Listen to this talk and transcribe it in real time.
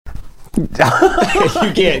You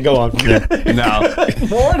can't go on from there. No. Good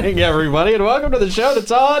morning, everybody, and welcome to the show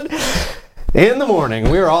that's on in the morning.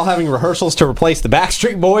 We are all having rehearsals to replace the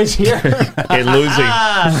Backstreet Boys here. And losing.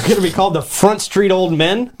 We're going to be called the Front Street Old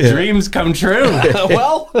Men. Yeah. Dreams come true.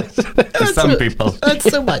 Well, to some people.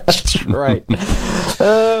 That's so much. That's right.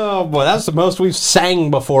 Oh, boy, that's the most we've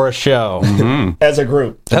sang before a show. Mm-hmm. As a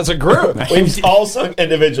group. As a group. We've all sung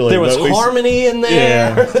individually. There was harmony in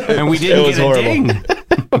there. Yeah. And we didn't get a horrible. ding.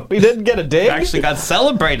 We didn't get a dig. We actually got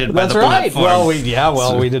celebrated by That's the right. platform. Well,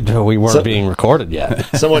 we did. We weren't being recorded yet.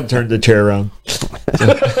 Someone turned the chair around.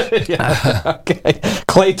 Yeah. Okay.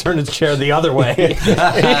 Clay turned his chair the other way.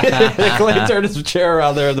 Clay turned his chair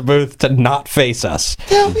around there in the booth to not face us.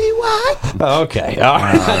 Tell me what? Okay. All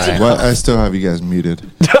right. Well, I still have you guys muted.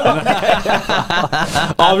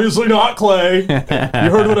 Obviously not, Clay. You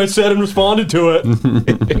heard what I said and responded to it.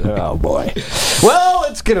 Oh boy. Well,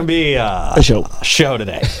 it's gonna be a show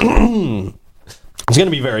today. It's going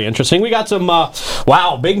to be very interesting. We got some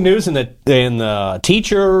big news in the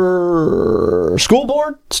teacher school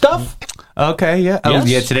board stuff. Okay, yeah. Oh, Yes.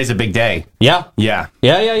 yeah, today's a big day. Yeah. Yeah.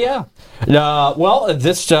 This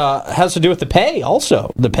has to do with the pay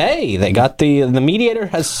also. The pay. They got the Mediator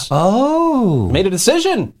has made a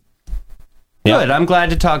decision. Good. I'm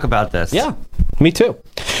glad to talk about this. Yeah, me too.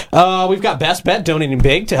 We've got Best Bet donating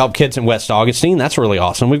big to help kids in West Augustine. That's really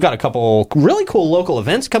awesome. We've got a couple really cool local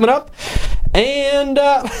events coming up. And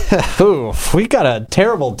we've got a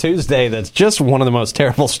terrible Tuesday that's just one of the most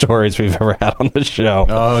terrible stories we've ever had on the show.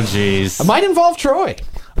 Oh, jeez. It might involve Troy.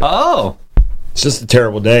 Oh. It's just a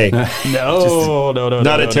terrible day. No.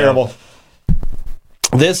 Not a terrible.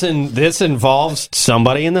 This involves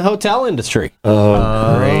somebody in the hotel industry.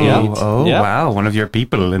 Oh, great. Yeah. Oh, Yeah. wow. One of your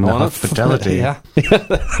people in the hospitality. Yeah.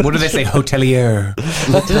 What do they say? Hotelier.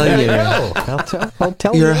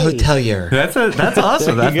 Hotel. You're a hotelier. That's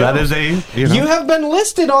awesome. There you That go. is a... You have been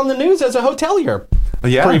listed on the news as a hotelier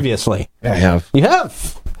previously. I have. You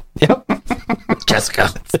have. Yep. Jessica.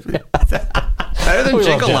 Better than We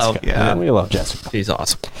love Gigolo. Jessica. Yeah. We love Jessica. She's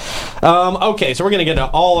awesome. Okay, so we're going to get into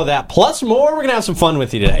all of that. Plus more, we're going to have some fun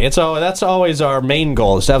with you today. That's always our main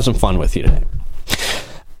goal, is to have some fun with you today.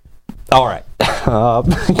 All right.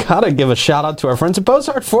 Gotta give a shout out to our friends at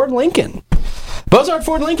Bozard Ford Lincoln. Bozard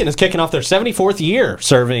Ford Lincoln is kicking off their 74th year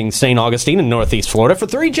serving St. Augustine in Northeast Florida for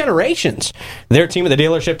 3 generations. Their team at the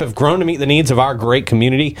dealership have grown to meet the needs of our great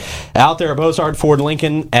community. Out there at Bozard Ford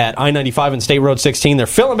Lincoln at I-95 and State Road 16, they're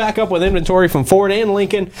filling back up with inventory from Ford and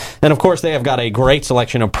Lincoln. And, of course, they have got a great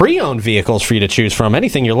selection of pre-owned vehicles for you to choose from.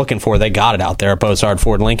 Anything you're looking for, they got it out there at Bozard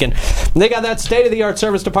Ford Lincoln. They got that state-of-the-art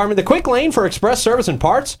service department, the quick lane for express service and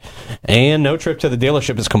parts. And no trip to the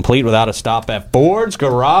dealership is complete without a stop at Ford's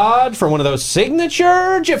Garage for one of those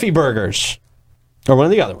signature Jiffy Burgers. Or one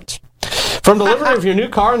of the other ones. From delivery of your new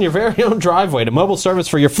car in your very own driveway to mobile service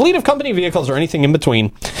for your fleet of company vehicles or anything in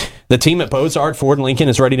between, the team at Bozard Ford Lincoln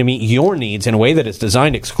is ready to meet your needs in a way that is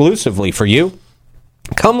designed exclusively for you.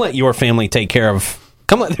 Come let their family take care of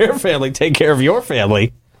your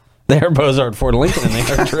family. They're Bozard Ford Lincoln, and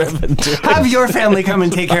they are driven to Have your family come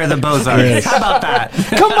and take care of the Bozards. How about that?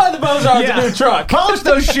 come by the Bozard's Yeah. new truck. Polish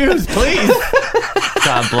those shoes, please.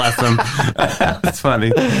 God bless them. That's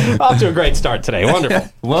funny. Off to a great start today. Wonderful.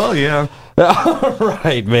 Well, yeah. All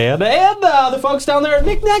right, man. And the folks down there at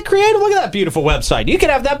Knick-Knack Creative, look at that beautiful website. You can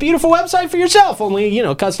have that beautiful website for yourself, only,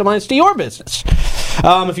 customized to your business.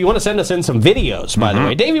 If you want to send us in some videos, by the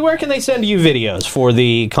way. Davey, where can they send you videos for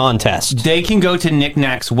the contest? They can go to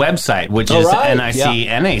Knick-Knack's website, which is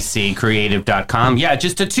NICNACcreative.com. Yeah,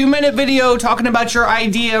 just a 2-minute video talking about your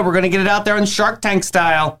idea. We're going to get it out there on Shark Tank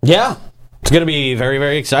style. Yeah. It's going to be very,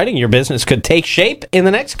 very exciting. Your business could take shape in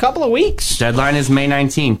the next couple of weeks. Deadline is May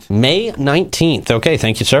 19th. May 19th. Okay,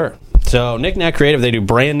 thank you, sir. So, Knick-Knack Creative, they do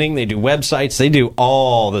branding, they do websites, they do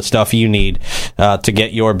all the stuff you need to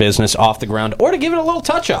get your business off the ground or to give it a little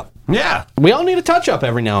touch-up. Yeah. We all need a touch-up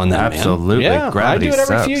every now and then, Absolutely. man. Yeah, Gravity I do it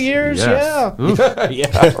every sucks. few years, Yes. yeah.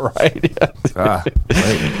 Yeah, right.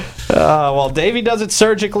 Well, Davey does it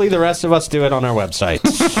surgically. The rest of us do it on our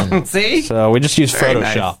websites. See? So we just use Very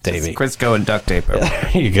Photoshop, nice. Davey. Just Crisco and duct tape.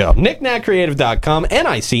 There you go. Knickknackcreative.com,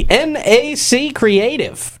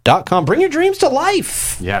 NICNACcreative.com. Bring your dreams to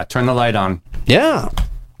life. Yeah, turn the light on. Yeah.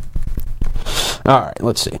 All right,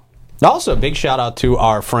 let's see. Also, big shout out to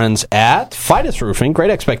our friends at Fidus Roofing, Great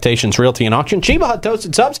Expectations Realty and Auction, Chiba Hut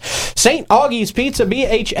Toasted Subs, St. Augie's Pizza,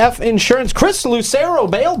 BHF Insurance, Chris Lucero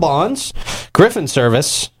Bail Bonds, Griffin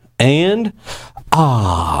Service, and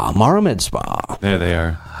Mara Med Spa, There they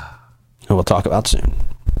are. who we'll talk about soon.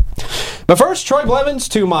 But first, Troy Blevins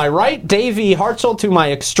to my right, Davey Hartzell to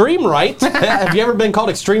my extreme right. Have you ever been called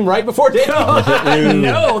extreme right before, Dave?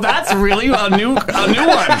 No, that's really a new one.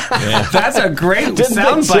 Yeah. That's a great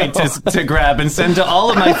soundbite to grab and send to all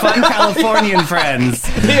of my fun Californian friends.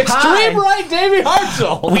 The extreme right, Davey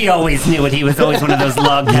Hartzell. We always knew it. He was always one of those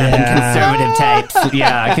log-cabin conservative types.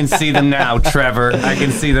 Yeah, I can see them now, Trevor. I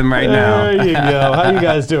can see them right now. There you go. How you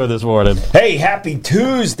guys doing this morning? Hey, happy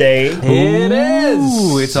Tuesday. It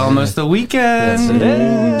is. Ooh, it's almost the weekend. Yes, it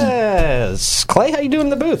is. Clay, how you doing in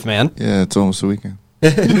the booth, man? Yeah, it's almost the weekend.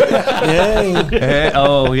 Hey,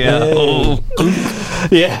 oh, yeah. Oh.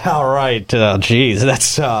 Yeah, all right. Geez,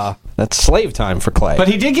 that's slave time for Clay. But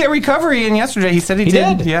he did get recovery in yesterday. He said he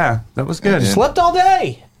did. Yeah, that was good. Yeah. Slept all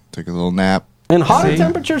day. Took a little nap. In hotter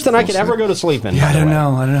temperatures than I could ever go to sleep in. Yeah, I don't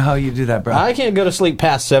know how you do that, bro. I can't go to sleep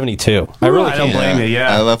past 72. I really can't. don't blame you,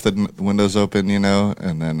 yeah. I left the windows open,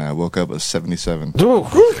 and then I woke up at 77. Ooh,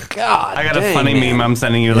 God, I got a funny meme I'm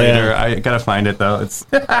sending you later. I gotta find it though. It's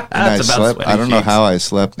And I about slept. sweaty I don't know cheeks. how I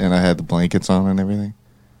slept, and I had the blankets on and everything.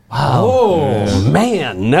 Oh,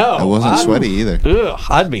 man, no. I wasn't sweaty either. Ugh,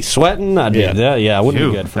 I'd be sweating. I'd be, it wouldn't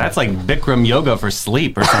Dude, be good for that's like Bikram yoga for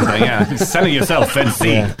sleep or something. Yeah, sending yourself fed seat.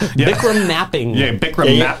 Yeah. Bikram napping. Yeah,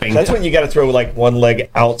 Bikram napping. That's when you got to throw like one leg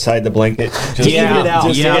outside the blanket. Just even it out.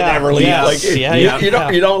 Just to Yeah. get that relief. Yes. Like, Yeah.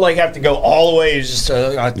 you don't like have to go all the way. Just throw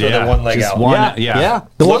the one leg just out. one- Yeah.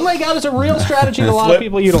 The one leg out is a real strategy that a lot of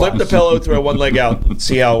people utilize. Flip the pillow, throw one leg out,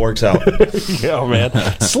 see how it works out. Oh,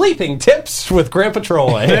 man. Sleeping tips with Grandpa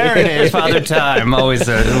Troy. There it is, Father Time. Always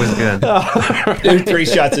good. Do 3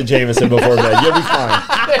 shots of Jameson before bed. You'll be fine.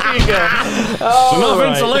 There you go. Enough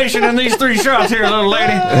insulation in these 3 shots here, little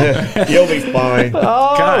lady. You'll be fine. God,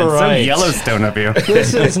 All so right. Yellowstone up you.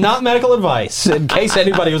 This is not medical advice, in case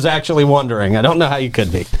anybody was actually wondering. I don't know how you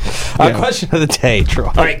could be. Question of the day, Troy.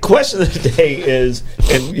 All right, question of the day is,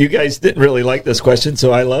 and you guys didn't really like this question,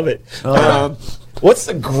 so I love it. What's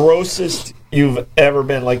the grossest you've ever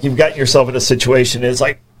been? Like you've gotten yourself in a situation, it's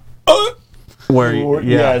like,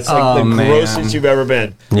 it's like the grossest you've ever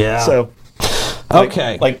been. Yeah. So,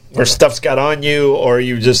 Okay. like where stuff's got on you, or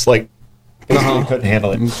you just like basically couldn't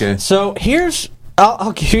handle it. Okay. So here's...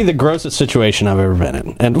 I'll give you the grossest situation I've ever been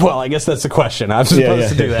in. And, well, I guess that's the question. I'm supposed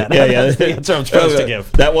to do that. Yeah. That's the answer I'm supposed to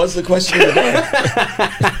give. That was the question of the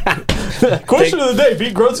day. Question of the day,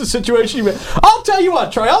 Pete, grossest situation you've been in. I'll tell you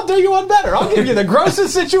what, Troy, I'll do you one better. I'll give you the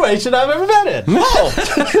grossest situation I've ever been in. Oh,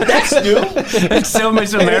 that's new. It's so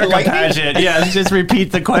much America Lightning? pageant. Yeah, just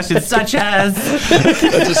repeat the question, such as.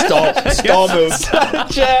 That's a stall move.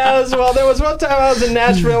 Such as, well, there was one time I was in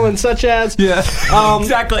Nashville and such as. Yeah,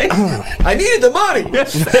 exactly. I needed the money.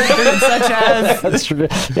 Such as. That's true.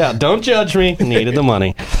 Yeah, don't judge me. Needed the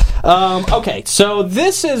money. Okay, so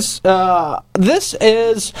this is.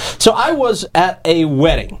 So I was at a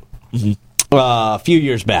wedding a few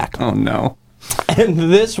years back, Oh, no. and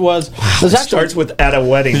this was It actually starts with at a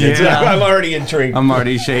wedding. Yeah. I'm already intrigued. I'm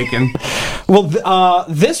already shaking. well.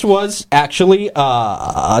 This was actually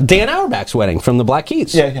Dan Auerbach's wedding from the Black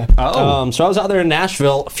Keys. Yeah. Oh. So I was out there in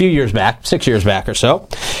Nashville a few years back, 6 years back or so.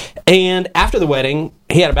 And after the wedding,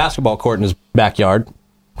 he had a basketball court in his backyard.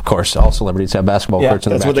 Of course, all celebrities have basketball courts in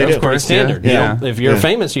their that's what they backyard. do. It's pretty standard. You Yeah. don't- If you're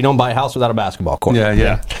famous, you don't buy a house without a basketball court.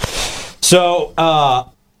 Yeah. So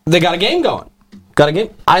they got a game going. Got a game.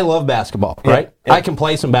 I love basketball, right? yeah. I can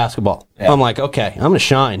play some basketball. Yeah. I'm like, okay, I'm going to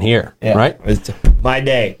shine here, right? It's my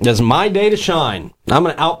day. This is my day to shine. I'm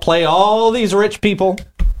going to outplay all these rich people.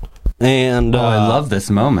 And I love this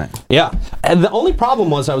moment. yeah. And the only problem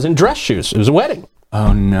was I was in dress shoes. It was a wedding.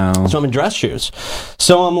 Oh, no. So I'm in dress shoes.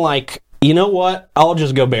 So I'm like, you know what? I'll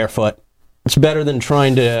just go barefoot. It's better than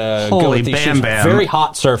trying to go Holy with these bam shoes. bam. Very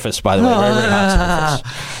hot surface, by the way. Very, very hot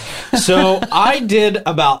surface. So I did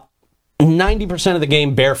about 90% of the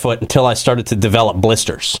game barefoot until I started to develop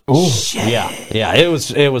blisters. Ooh. Yeah. It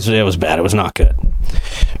was bad. It was not good.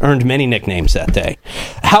 Earned many nicknames that day.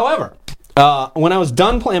 However, when I was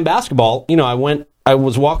done playing basketball, I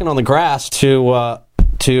was walking on the grass to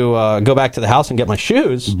go back to the house and get my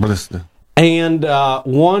shoes. And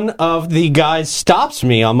one of the guys stops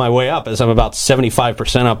me on my way up as I'm about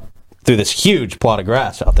 75% up through this huge plot of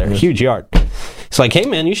grass out there, huge yard. It's like, hey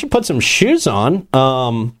man, you should put some shoes on.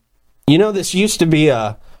 This used to be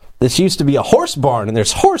a horse barn, and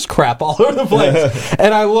there's horse crap all over the place.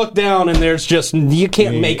 And I look down, and there's just you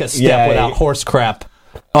can't make a step without horse crap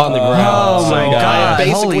on the ground. Oh my So God! I had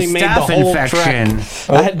basically Holy made staph the whole infection. trek.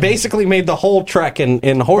 I had basically made the whole trek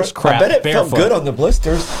in horse crap. I bet it barefoot. felt good on the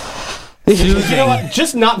blisters. You know what?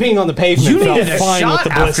 Just not being on the pavement You felt needed a fine shot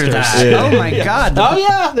with the after blisters. that. Oh my God! Oh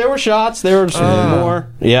yeah, there were shots. There was more.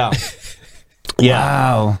 Yeah.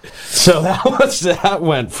 Wow. So that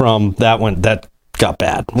got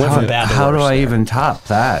bad. Went from bad to How do worse I there. even top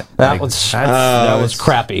that? That Like, was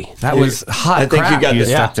crappy. that was hot. I think crap you got this.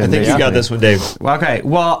 stepped I in, think you got basically. this one, Dave. Okay,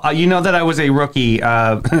 well, you know that I was a rookie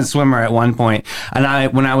swimmer at one point,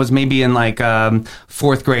 and when I was maybe in like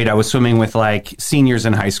fourth grade, I was swimming with like seniors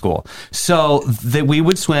in high school. So we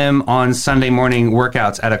would swim on Sunday morning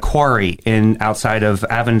workouts at a quarry outside of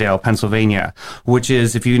Avondale, Pennsylvania, which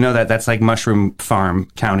is, if you know that, that's like Mushroom Farm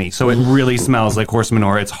County. So it really smells like horse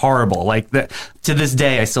manure. It's horrible. Like to this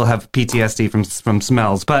day, I still have PTSD from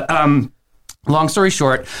smells, but. Long story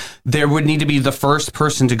short, there would need to be the first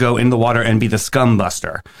person to go in the water and be the scum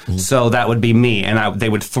buster. So that would be me, and they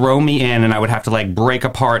would throw me in, and I would have to like break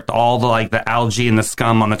apart all the algae and the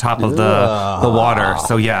scum on the top of the water.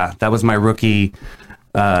 So yeah, that was my rookie.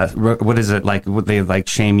 What is it like? Would they like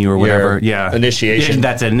shame you or whatever? Yeah, initiation. Yeah,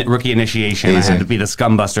 that's a rookie initiation. I had to be the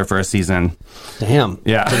scum buster for a season. Damn.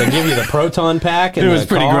 Yeah. Did they give you the proton pack? It was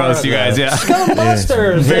pretty gross, you guys. Yeah, Scum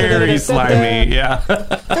Busters. very slimy. Yeah.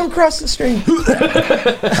 Don't cross the stream.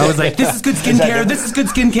 I was like, this is good skincare. This is good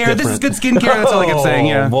skincare. This is good skincare. That's all I kept saying.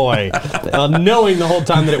 Yeah. Oh boy, knowing the whole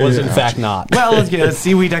time that it was in fact not. Well, let's get a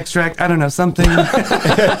seaweed extract. I don't know, something.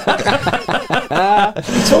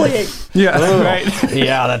 Exfoliate. Yeah, right.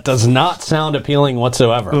 Yeah, that does not sound appealing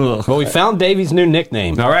whatsoever. Ugh. But we found Davey's new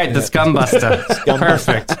nickname. All right, the Scum Buster.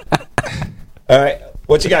 Perfect. All right,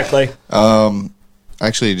 what you got, Clay?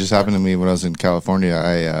 Actually, it just happened to me when I was in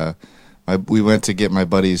California. We went to get my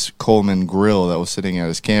buddy's Coleman grill that was sitting at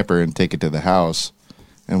his camper and take it to the house.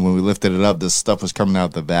 And when we lifted it up, this stuff was coming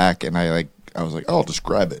out the back, and I was like, oh, I'll just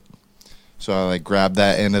grab it. So I grabbed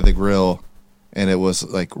that end of the grill, and it was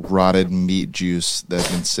like rotted meat juice that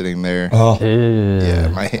had been sitting there. Oh, Yeah,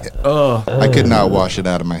 my hand. I could not wash it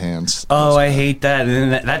out of my hands. Oh, I hate that.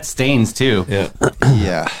 And that stains too. yeah.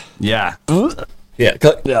 Yeah. Yeah. Yeah.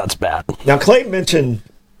 Yeah, it's bad. Now, Clay mentioned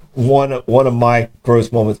one of my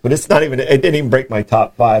gross moments, but it didn't even break my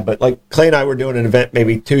top 5. But like Clay and I were doing an event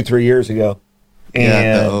maybe 2-3 years ago, and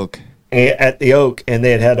At the Oak. at the Oak, and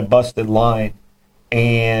they had a busted line,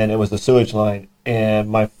 and it was a sewage line, and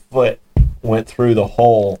my foot went through the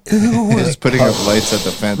hole. Just putting up lights at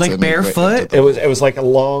the fence. Like and barefoot? It was like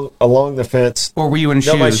along the fence. Or were you in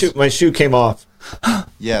No, shoes? my shoe came off.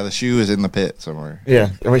 Yeah, the shoe is in the pit somewhere. Yeah,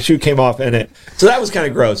 and my shoe came off in it. So that was kind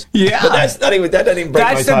of gross. Yeah. But that doesn't even break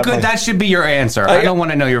That's my top a good. 5. That should be your answer. I don't want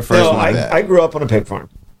to know your first No, one. I grew up on a pig farm.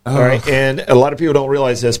 All right, and a lot of people don't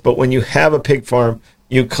realize this, but when you have a pig farm,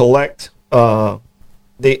 you collect the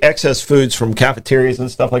excess foods from cafeterias and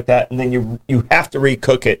stuff like that, and then you have to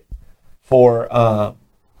recook it for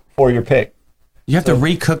your pig. You have to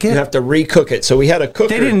recook You it. have to recook it. So we had a cooker.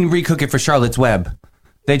 They didn't recook it for Charlotte's Web.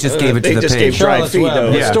 They just gave it to they the just pig. gave dry Charlotte's feed, Web,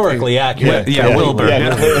 though. historically accurate. Yeah, Wilbur.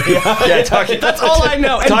 Yeah, talking, That's all I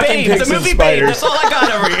know. And Talking Babe, pigs the and movie Babe. spiders. That's all I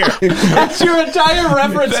got over here. That's your entire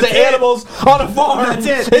reference to That's it. animals on a farm. That's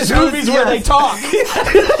it. It's movies where they talk.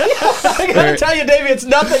 I gotta tell you, Davey, it's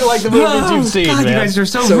nothing like the movies you've seen, God, man. you guys are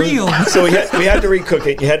so real. So we had to recook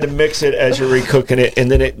it. You had to mix it as you're recooking it,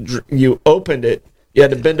 and then you opened it. You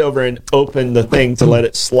had to bend over and open the thing to let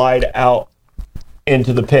it slide out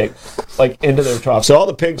into the pig, like into their trough. So all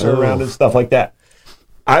the pigs are around and stuff like that.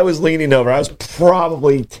 I was leaning over. I was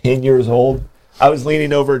probably 10 years old. I was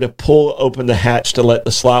leaning over to pull open the hatch to let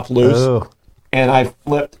the slop loose, and I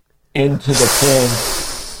flipped into the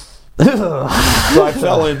pen. So I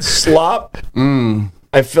fell in slop.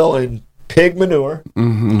 I fell in pig manure.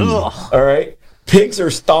 All right. Pigs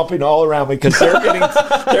are stomping all around me because they're getting.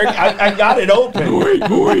 I got it open.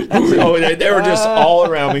 So they were just all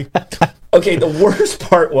around me. Okay, the worst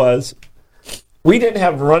part was we didn't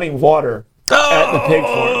have running water at the pig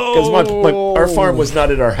farm because our farm was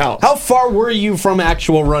not at our house. How far were you from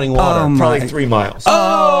actual running water? Probably 3 miles.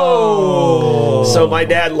 Oh! So my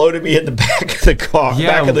dad loaded me in the back of the car,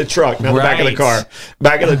 back of the truck, not the back of the car,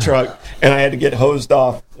 back of the truck, and I had to get hosed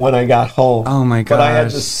off when I got home. Oh my gosh! But I had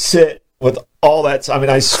to sit with all that. I mean,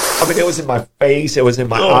 it was in my face, it was in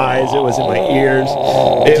my eyes, it was in my ears.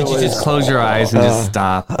 Did you just close your eyes and just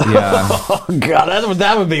stop? Yeah. Oh, God,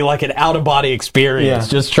 that would be like an out-of-body experience,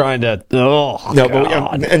 just trying to,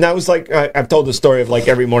 and that was like, I've told the story of like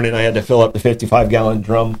every morning I had to fill up the 55-gallon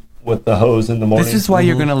drum with the hose in the morning. This is why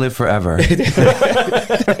you're going to live forever. This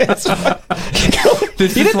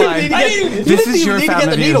is why. This is your need to fountain get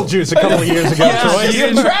the of needle youth. juice a couple of years ago. Troy. You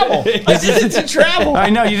didn't travel. I did it to travel. I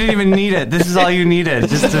know you didn't even need it. This is all you needed.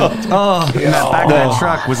 Just to that back of that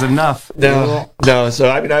truck was enough. No. So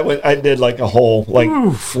I mean, I did like a whole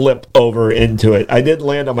flip over into it. I did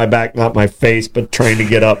land on my back, not my face, but trying to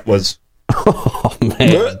get up was Oh,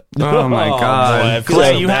 man. Oh my God, boy,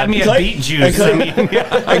 Clay, you had me at beet juice. I mean,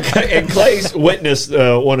 And Clay's witnessed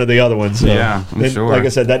one of the other ones. So Yeah, I'm sure. Like I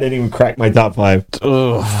said, that didn't even crack my top 5.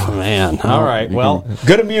 Oh, man. All right. Well,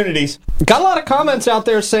 Good immunities. got a lot of comments out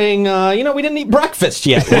there saying, we didn't eat breakfast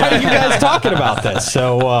yet. Why are you guys talking about this?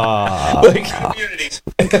 So, Like immunities.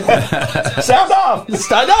 Sound off.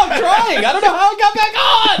 I know, I'm trying. I don't know how I got back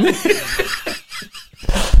on.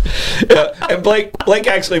 And Blake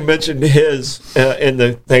actually mentioned his in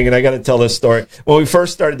the thing, and I got to tell this story. When we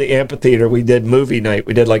first started the amphitheater, we did movie night.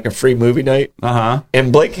 We did like a free movie night.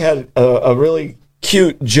 And Blake had a really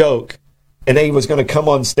cute joke, and he was going to come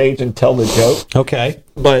on stage and tell the joke. Okay.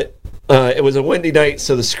 But it was a windy night,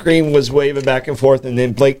 so the screen was waving back and forth, and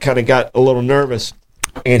then Blake kind of got a little nervous,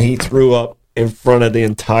 and he threw up in front of the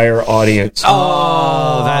entire audience.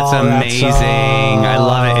 Oh, that's amazing! I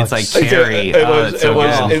love it. It's like cherry. It's so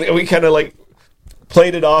good. And we kind of like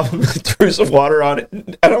played it off and threw some water on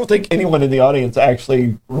it. I don't think anyone in the audience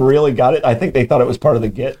actually really got it. I think they thought it was part of the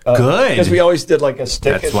get. Good. Because we always did like a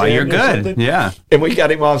stick. That's why you're good. Yeah. And we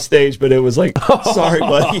got him off stage, but it was like, sorry,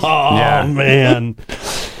 buddy. Oh, man.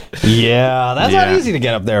 Yeah, that's not easy to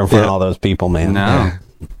get up there in front of all those people, man. No.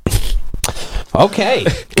 Okay.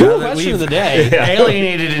 Cool question of the day.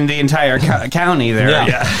 Alienated in the entire county there.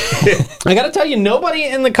 Yeah. I got to tell you, nobody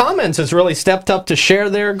in the comments has really stepped up to share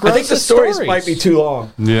their grossest I think the stories might be too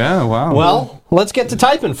long. Yeah, wow. Well, let's get to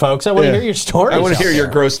typing, folks. I want to hear your stories. I want to out hear your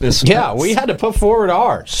there. grossness. Yeah, we had to put forward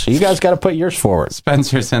ours. You guys got to put yours forward.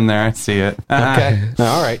 Spencer's in there. I see it. Okay.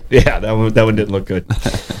 All right. Yeah, that one didn't look good.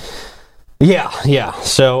 Yeah.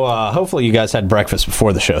 So hopefully you guys had breakfast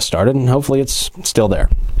before the show started, and hopefully it's still there.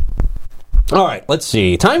 All right, let's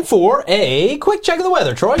see. Time for a quick check of the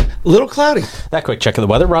weather, Troy. A little cloudy. That quick check of the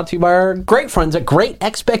weather brought to you by our great friends at Great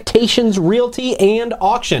Expectations Realty and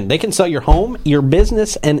Auction. They can sell your home, your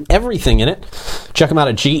business, and everything in it. Check them out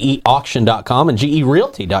at geauction.com and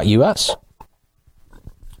gerealty.us.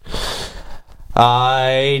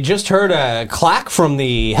 I just heard a clack from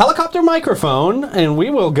the helicopter microphone, and we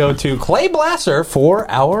will go to Clay Blasser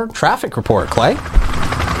for our traffic report. Clay?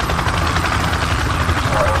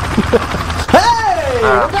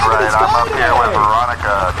 That's right. I'm up here with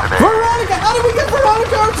Veronica today. Veronica, how did we get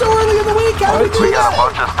Veronica up so early in the week? How did we do We got a that?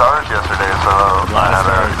 bunch of stars yesterday, so I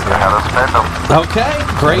had to spend them. Okay,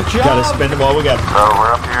 great job. Got to spend them all we got. So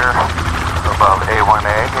we're up here above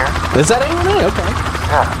A1A here. Is that A1A? Okay.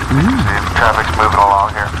 Yeah. See, traffic's moving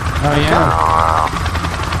along here. Oh, yeah.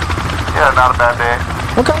 So, not a bad day.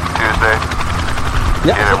 Okay. Tuesday.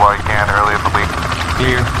 Yeah. Get it while you can early in the week.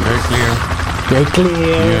 Clear. Very clear. Very clear.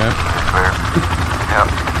 Yeah. Clear. Yep.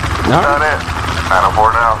 All That's right. it.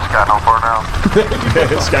 904 now. Sky 904 now.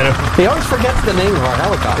 It's kind of... He always forgets the name of our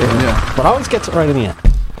helicopter, but always gets it right in the end.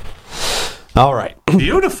 All right.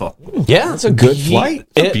 Beautiful. Yeah. That's a good flight.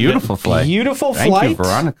 Beautiful flight. Beautiful Thank flight. you,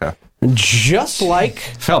 Veronica. Just like...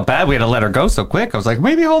 Felt bad we had to let her go so quick. I was like,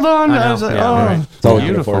 maybe hold on. I was like, It's all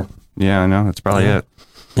beautiful. Yeah, I know. That's probably it.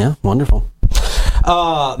 Yeah, wonderful.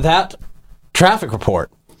 That traffic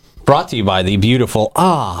report brought to you by the beautiful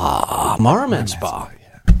Maramed Spa.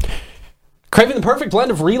 Craving the perfect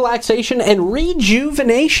blend of relaxation and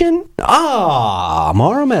rejuvenation?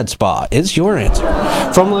 Maramed Spa is your answer.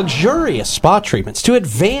 From luxurious spa treatments to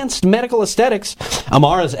advanced medical aesthetics,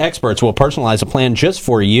 Amara's experts will personalize a plan just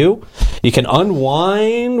for you. You can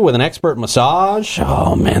unwind with an expert massage.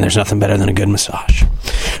 Oh man, there's nothing better than a good massage.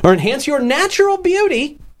 Or enhance your natural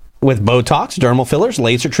beauty with Botox, dermal fillers,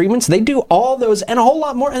 laser treatments. They do all those and a whole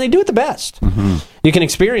lot more, and they do it the best. Mm-hmm. You can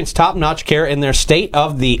experience top-notch care in their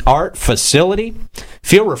state-of-the-art facility.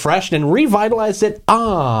 Feel refreshed and revitalized at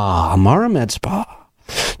Maramed Spa.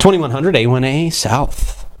 2100 A1A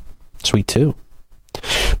South. Suite 2.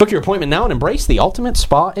 Book your appointment now and embrace the ultimate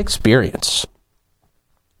spa experience.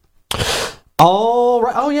 All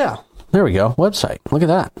right. Oh, yeah. There we go. Website. Look at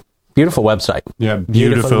that. Beautiful website. Yeah,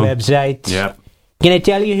 beautiful. Website. Yeah. Can I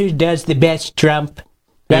tell you who does the best Trump?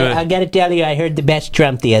 I got to tell you, I heard the best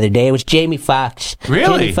Trump the other day. It was Jamie Foxx.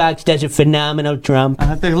 Really? Jamie Foxx does a phenomenal Trump. I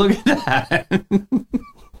have to look at that.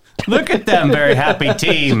 Look at them, very happy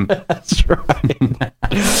team. That's right.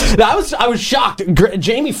 I was shocked.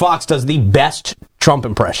 Jamie Foxx does the best Trump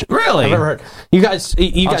impression Really? I've ever heard. You guys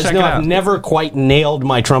check know it I've out. never quite nailed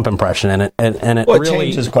my Trump impression, and it Well, it really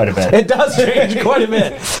changes quite a bit. It does change quite a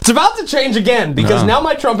bit. It's about to change again because now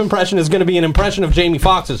my Trump impression is going to be an impression of Jamie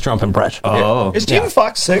Foxx's Trump impression. Oh. Is Jamie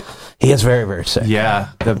Foxx sick? He is very, very sick. Yeah,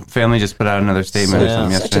 the family just put out another statement or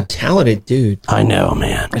something Such a yesterday. talented dude. I know,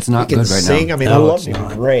 man. It's not He good can right sing. now. I mean, No, I love it's him.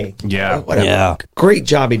 not. Ray. Yeah. What a Yeah. great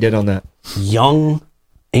job he did on that. Young,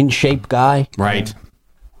 in shape guy. Right.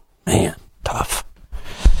 Man, tough.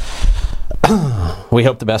 We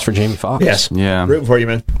hope the best for Jamie Foxx. Yes. Yeah. Rooting for you,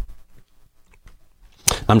 man.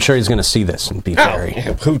 I'm sure he's going to see this and be very...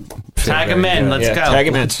 Yeah, who- Tag him in. Let's yeah, go. Tag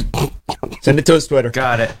him in. Send it to his Twitter.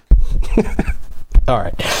 Got it. All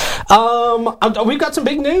right. We've got some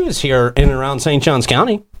big news here in and around St. Johns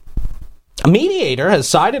County. A mediator has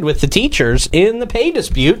sided with the teachers in the pay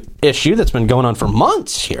dispute issue that's been going on for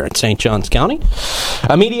months here in St. Johns County.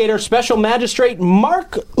 A mediator, Special Magistrate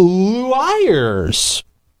Mark Luires,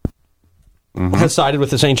 has sided with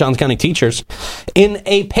the St. Johns County teachers in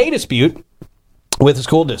a pay dispute with the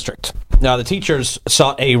school district. Now, the teachers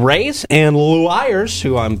sought a raise, and Luires,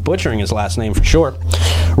 who I'm butchering his last name for short,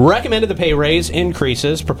 recommended the pay raise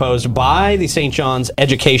increases proposed by the St. John's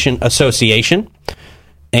Education Association,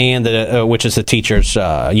 and which is the teachers'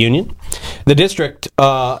 union. The district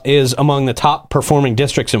is among the top performing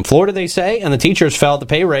districts in Florida, they say, and the teachers felt the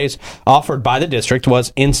pay raise offered by the district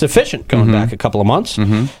was insufficient going back a couple of months,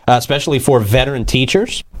 especially for veteran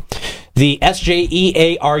teachers. The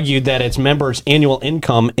SJEA argued that its members' annual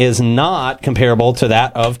income is not comparable to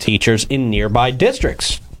that of teachers in nearby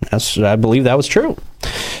districts. I believe that was true.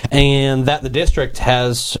 And that the district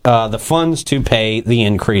has the funds to pay the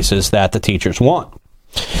increases that the teachers want.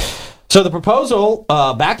 So the proposal,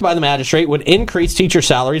 backed by the magistrate, would increase teacher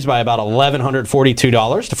salaries by about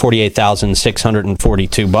 $1,142 to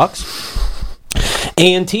 $48,642.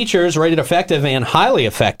 And teachers rated effective and highly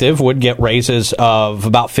effective would get raises of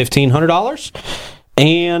about $1,500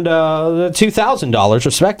 and $2,000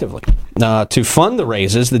 respectively. To fund the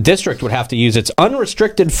raises, the district would have to use its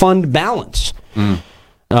unrestricted fund balance,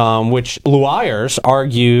 which Luires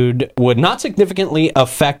argued would not significantly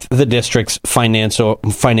affect the district's financial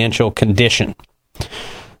condition.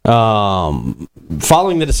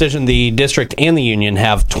 Following the decision, the district and the union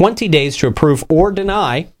have 20 days to approve or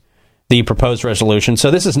deny the proposed resolution. So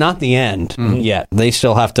this is not the end yet. They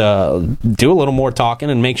still have to do a little more talking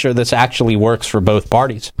and make sure this actually works for both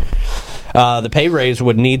parties. The pay raise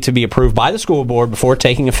would need to be approved by the school board before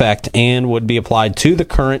taking effect and would be applied to the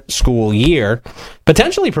current school year,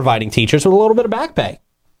 potentially providing teachers with a little bit of back pay.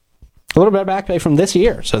 A little bit of back pay from this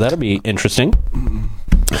year, so that'll be interesting.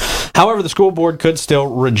 However, the school board could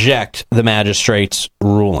still reject the magistrate's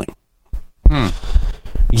ruling.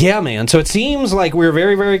 Yeah, man. So it seems like we're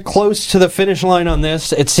very, very close to the finish line on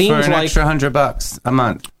this. It seems For an like extra $100 a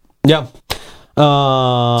month. yeah, It's a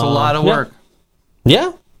lot of work.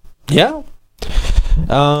 Yeah.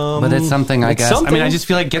 But it's something, I it's guess. something. I mean, I just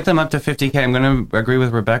feel like get them up to 50K. I'm going to agree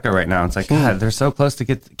with Rebecca right now. It's like, God, they're so close to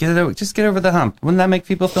get over the hump. Wouldn't that make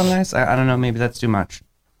people feel nice? I don't know. Maybe that's too much.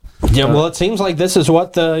 Yeah, well, it seems like this is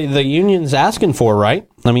what the union's asking for, right?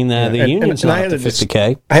 I mean, the union's not up to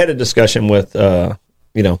 50K. I had a discussion with, school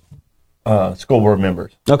board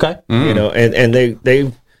members. Okay. And they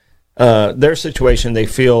their situation, they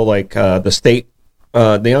feel like the state, the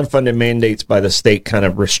unfunded mandates by the state kind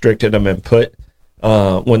of restricted them and put,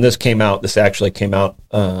 when this came out, this actually came out,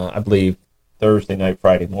 I believe, Thursday night,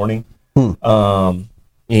 Friday morning. And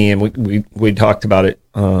we talked about it.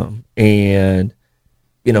 And,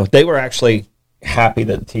 they were actually happy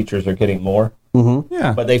that the teachers are getting more.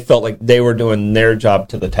 Yeah. But they felt like they were doing their job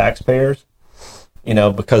to the taxpayers,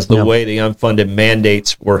 because the way the unfunded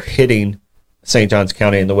mandates were hitting St. Johns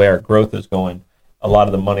County and the way our growth is going, a lot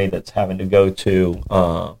of the money that's having to go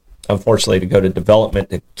to, unfortunately, to go to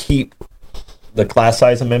development to keep the class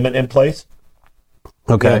size amendment in place.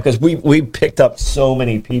 Okay. Because we picked up so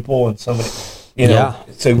many people and so many,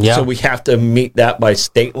 so we have to meet that by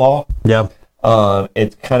state law. Yeah.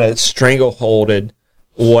 It kind of strangleholded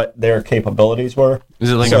what their capabilities were.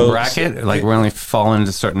 Is it like a bracket? Like we're only falling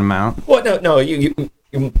into a certain amount? Well, no.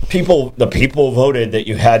 The people voted that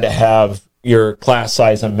you had to have your class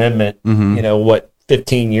size amendment.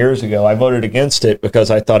 15 years ago, I voted against it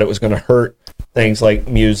because I thought it was going to hurt things like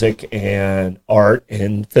music and art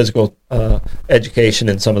and physical education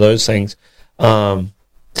and some of those things.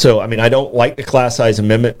 So, I mean, I don't like the class size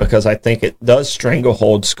amendment because I think it does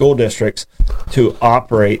stranglehold school districts to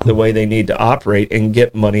operate the way they need to operate and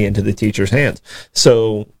get money into the teachers' hands.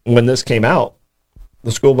 So when this came out,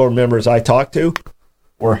 the school board members I talked to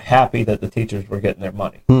were happy that the teachers were getting their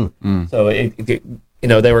money. So,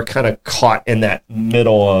 they were kind of caught in that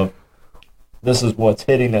middle of, this is what's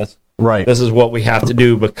hitting us. Right. This is what we have to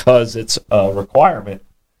do because it's a requirement.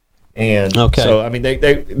 And so, I mean,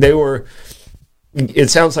 they were... It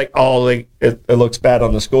sounds like it looks bad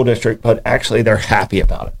on the school district, but actually they're happy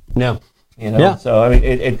about it. Yeah. So I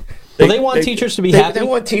mean, they want teachers to be happy. They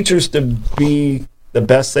want teachers to be the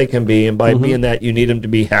best they can be, and by being that, you need them to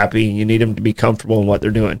be happy. You need them to be comfortable in what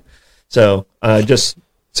they're doing. So I just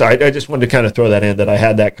wanted to kind of throw that in, that I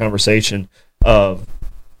had that conversation of,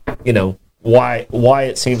 why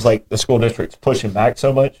it seems like the school district's pushing back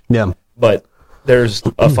so much. Yeah. But there's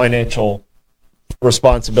a financial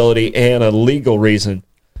responsibility and a legal reason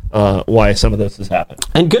why some of this has happened.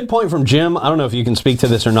 And good point from Jim. I don't know if you can speak to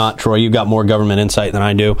this or not, Troy. You've got more government insight than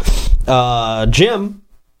I do. Jim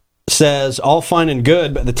says, all fine and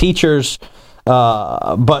good, but the teachers,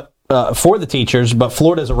 for the teachers, but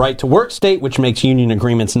Florida is a right-to-work state, which makes union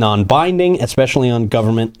agreements non-binding, especially on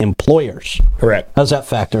government employers. Correct. How's that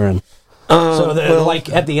factor in?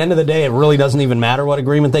 At the end of the day, it really doesn't even matter what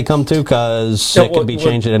agreement they come to because it could be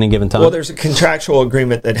changed at any given time. Well, there's a contractual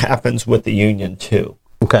agreement that happens with the union, too.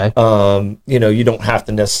 Okay. You don't have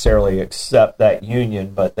to necessarily accept that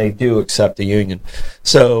union, but they do accept the union.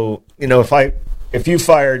 So, if you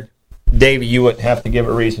fired Davey, you wouldn't have to give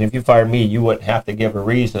a reason. If you fired me, you wouldn't have to give a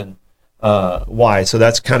reason why. So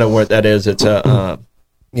that's kind of what that is. It's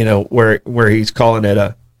where he's calling it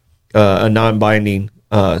a non-binding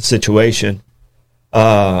situation.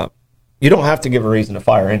 You don't have to give a reason to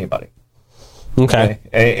fire anybody. Okay.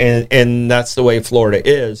 And that's the way Florida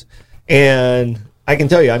is. And I can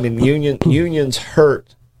tell you, unions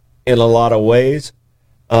hurt in a lot of ways.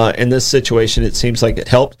 In this situation, it seems like it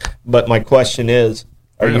helped. But my question is,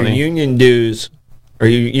 are your union dues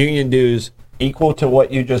equal to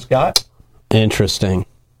what you just got? Interesting.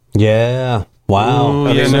 Yeah.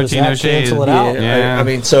 Wow. Cancel it out. Yeah.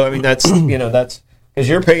 That's because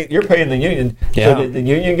you're paying the union. Yeah. So did the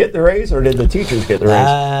union get the raise, or did the teachers get the raise?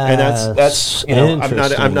 And that's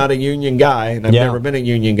I'm not a union guy, and I've never been a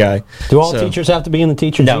union guy. Do all teachers have to be in the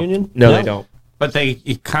teachers union? No, they don't. But they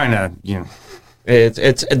kind of,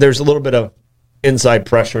 It's there's a little bit of inside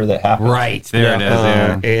pressure that happens. Right, there it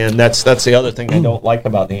is. And that's the other thing I don't like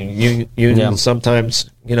about the union. Unions sometimes,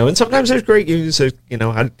 and sometimes there's great unions. That,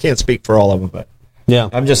 I can't speak for all of them, but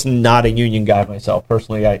I'm just not a union guy myself.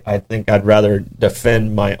 Personally, I think I'd rather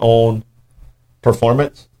defend my own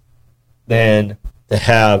performance than to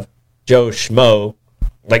have Joe Schmo,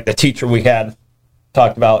 like the teacher we had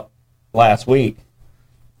talked about last week,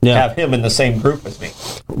 have him in the same group as me.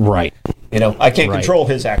 Right. I can't control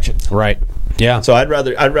his actions. Right. Yeah. So I'd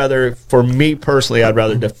rather, for me personally, I'd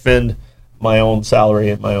rather defend my own salary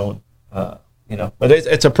and my own, but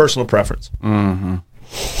it's a personal preference. Mm-hmm.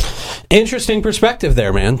 Interesting perspective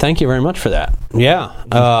there, man. Thank you very much for that.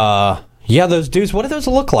 Yeah. Those dues, what do those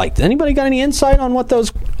look like? Anybody got any insight on what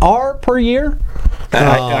those are per year?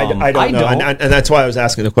 I don't know. And that's why I was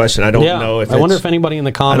asking the question. I don't know if I wonder if anybody in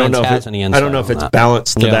the comments has any insight. I don't know if it's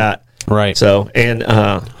balanced to that. Right. So, and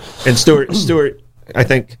Stuart, I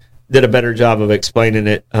think, did a better job of explaining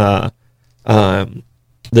it. The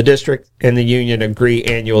district and the union agree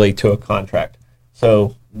annually to a contract.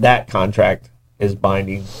 So that contract is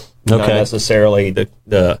binding. Not necessarily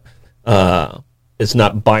it's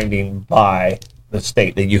not binding by the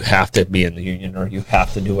state that you have to be in the union or you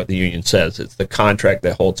have to do what the union says. It's the contract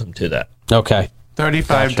that holds them to that. Okay.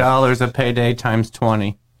 $35 a payday times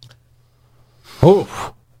 20. Ooh.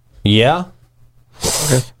 Yeah.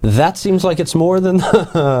 Okay. That seems like it's more than I'm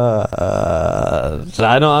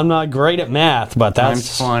not great at math, but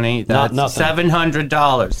that's times 20. That's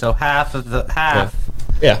 $700. So half of the half.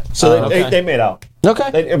 Yeah. So they made out.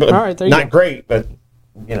 Okay. All right. There you not go. Great, but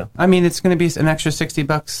it's going to be an extra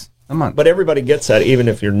 $60 a month. But everybody gets that, even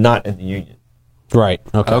if you're not in the union. Right.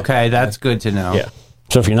 Okay. Okay, that's good to know. Yeah.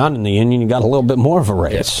 So if you're not in the union, you got a little bit more of a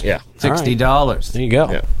raise. Yeah. $60. There you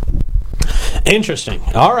go. Yeah. Interesting.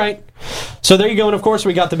 All right. So there you go. And of course,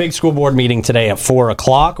 we got the big school board meeting today at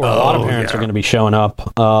 4:00, where a lot of parents are going to be showing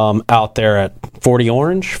up out there at 40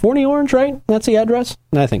 Orange. 40 Orange, right? That's the address?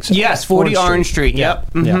 I think so. Yes, 40 Orange Street. Yep.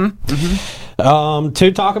 Yeah. Mm-hmm.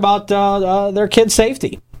 To talk about their kids'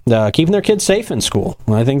 safety. Keeping their kids safe in school.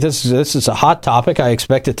 I think this is a hot topic. I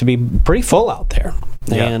expect it to be pretty full out there.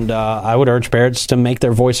 Yeah. And I would urge parents to make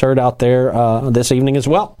their voice heard out there this evening as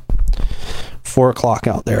well. 4:00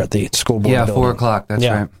 out there at the school board building. 4:00. That's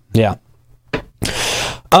right. Yeah.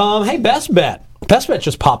 Hey, Best Bet. Best Bet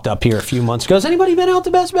just popped up here a few months ago. Has anybody been out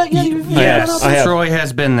to Best Bet yet? Yes, Troy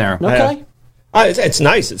has been there. Okay. It's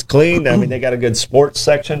nice. It's clean. They got a good sports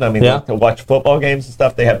section. To watch football games and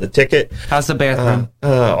stuff. They have the ticket. How's the bathroom?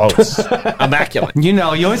 It's immaculate. You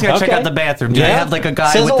always got to check out the bathroom. Do they have like a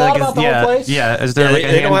guy Says with a lot about the whole place. Yeah. Is there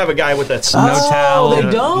they don't have a guy with that no towel? They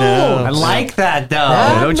don't. No. I like that though.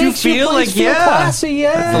 That don't you makes your feel place like feel classy?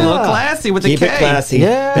 Yeah. It's a little classy with Keep the it K. classy.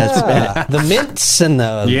 Yeah. Best Bet. The mints and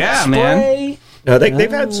the spray. Man. No, they've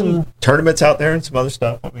had some tournaments out there and some other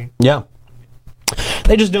stuff. Yeah.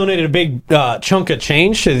 They just donated a big chunk of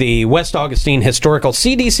change to the West Augustine Historical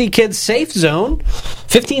CDC Kids Safe Zone.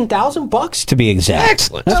 $15,000 to be exact.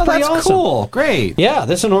 Excellent. That's pretty that's awesome. cool. Great. Yeah,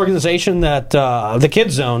 this is an organization that, the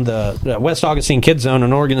Kids Zone, the West Augustine Kids Zone,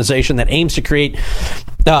 an organization that aims to create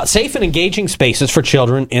safe and engaging spaces for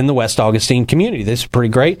children in the West Augustine community. This is pretty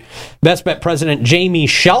great. Best Bet President Jamie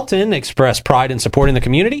Shelton expressed pride in supporting the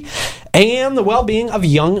community and the well-being of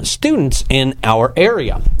young students in our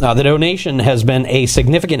area. The donation has been a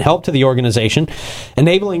significant help to the organization,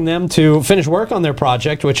 enabling them to finish work on their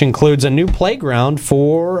project, which includes a new playground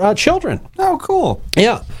for children. Oh, cool.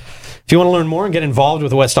 Yeah. If you want to learn more and get involved with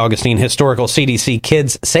the West Augustine Historical CDC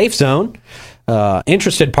Kids Safe Zone,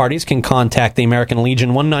 interested parties can contact the American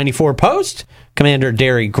Legion 194 Post, Commander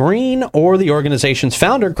Derry Green, or the organization's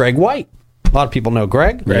founder, Greg White. A lot of people know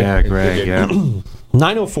Greg. Yeah, Greg, yeah.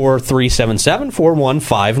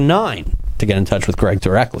 904-377-4159 to get in touch with Greg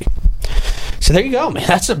directly. So there you go, man.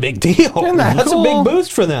 That's a big deal. Isn't that That's cool? a big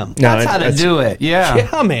boost for them. No, That's how to do it. Yeah.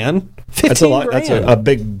 Yeah, man. 15 That's a lot. That's grand. a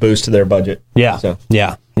big boost to their budget. Yeah, So.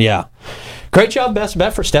 yeah. Great job, Best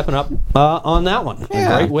Bet, for stepping up on that one.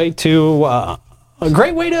 Yeah. A great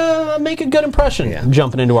way to make a good impression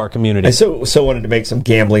jumping into our community. I so wanted to make some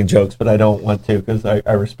gambling jokes, but I don't want to because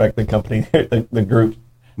I respect the company, the group.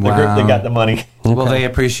 The group that got the money. Well, they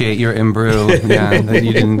appreciate your Imbrew. Yeah, that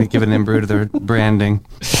you didn't give an Imbrew to their branding.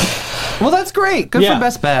 Well, that's great. Good Yeah. for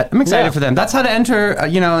Best Bet. I'm excited Yeah. for them. That's how to enter,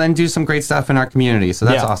 and do some great stuff in our community. So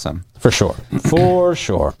that's Yeah. awesome. For sure. For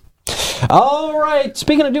sure. All right.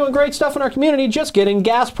 Speaking of doing great stuff in our community, just getting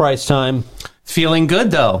gas price time. Feeling good,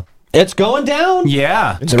 though. It's going down.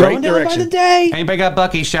 Yeah. It's the Going right down by direction. the day. Anybody got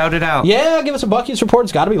Bucky? Shout it out. Yeah, give us a Bucky's report.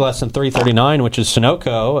 It's got to be less than $3.39, which is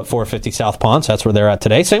Sunoco at 450 South Ponce. That's where they're at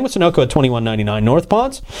today. Same with Sunoco at $21.99 North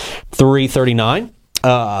Ponce, $3.39.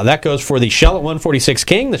 That goes for the Shell at 146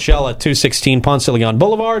 King, the Shell at 216 Ponce de Leon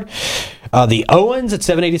Boulevard, the Owens at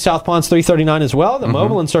 780 South Ponce, $3.39 as well. The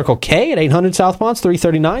Mobile and Circle K at 800 South Ponce,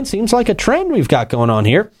 $3.39. Seems like a trend we've got going on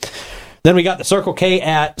here. Then we got the Circle K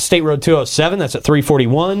at State Road 207. That's at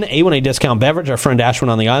 $3.41. A1A Discount Beverage, our friend Ashwin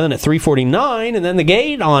on the Island, at $3.49. And then the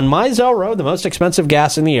Gate on Mizell Road, the most expensive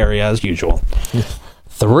gas in the area as usual,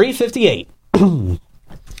 $3.58.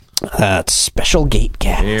 That's special Gate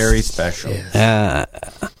gas. Very special. But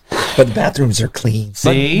the bathrooms are clean.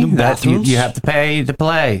 See? the That you bathrooms? have to pay to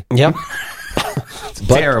play. Yep.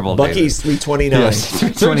 Terrible. Bucky's $3.29.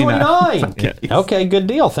 $3.29. Okay, good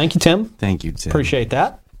deal. Thank you, Tim. Thank you, Tim. Appreciate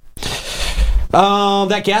that.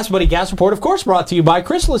 That Gas Buddy Gas Report, of course, brought to you by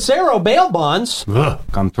Chris Lucero Bail Bonds.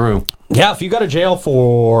 Come through. Yeah, if you go to jail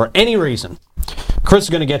for any reason, Chris is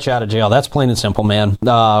going to get you out of jail. That's plain and simple, man.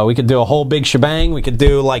 We could do a whole big shebang. We could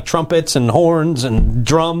do like trumpets and horns and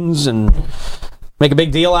drums and make a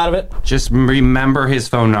big deal out of it. Just remember his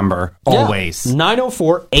phone number always.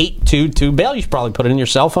 904-822-BAIL. You should probably put it in your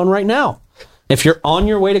cell phone right now. If you're on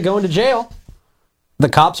your way to going to jail, the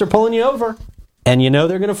cops are pulling you over, and you know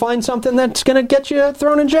they're going to find something that's going to get you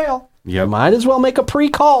thrown in jail. Yep. Might as well make a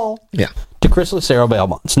pre-call to Chris Lucero Bail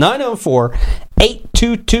Bonds.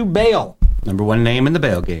 904-822-BAIL. Number one name in the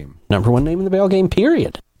bail game. Number one name in the bail game,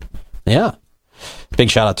 period. Yeah. Big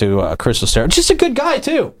shout out to Chris Lucero. Just a good guy,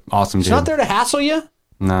 too. Awesome He's dude. not there to hassle you.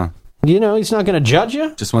 No. You know, he's not going to judge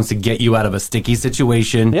you. Just wants to get you out of a sticky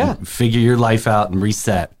situation. Yeah. And figure your life out and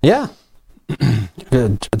reset. Yeah.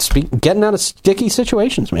 Getting out of sticky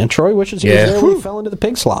situations, man. Troy wishes he was Yeah. there when he fell into the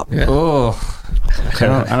pig slop. Oh.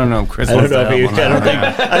 I don't know. Chris I don't wants know to if he, help on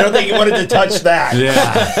that. I don't think he wanted to touch that.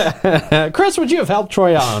 Yeah. Chris, would you have helped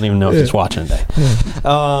Troy? I don't even know if he's watching today.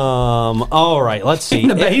 All right, let's see.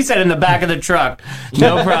 He said in the back of the truck.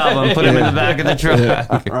 No problem. Put him in the back of the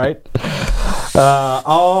truck. Right.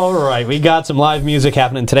 All right, we got some live music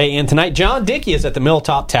happening today and tonight. John Dickey is at the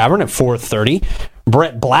Milltop Tavern at 4:30.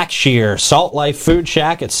 Brett Blackshear, Salt Life Food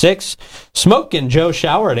Shack at 6. Smoke and Joe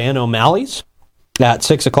Shower at Ann O'Malley's at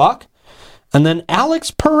 6 o'clock. And then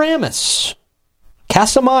Alex Paramus,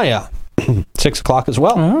 Casamaya, 6 o'clock as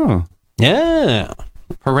well. Oh. Yeah.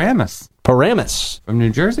 Paramus. Paramus. From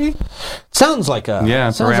New Jersey? Sounds like a...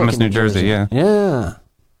 Yeah, sounds Paramus, like a New Jersey, yeah. Yeah.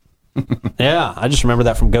 Yeah, I just remember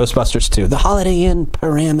that from Ghostbusters too. The Holiday Inn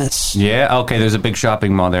Paramus. Yeah, okay, there's a big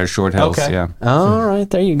shopping mall there, Short Hills, yeah. All right,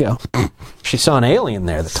 there you go. She saw an alien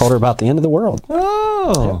there that told her about the end of the world.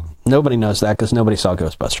 Oh. Nobody knows that because nobody saw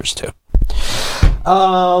Ghostbusters 2.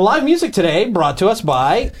 Live music today brought to us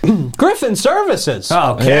by Griffin Services.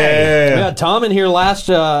 Okay. We had Tom in here last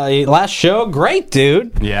show. Great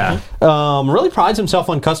dude. Yeah. Really prides himself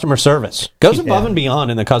on customer service. Goes above and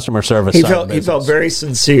beyond in the customer service He side of felt business. very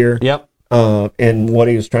sincere. Yep. in what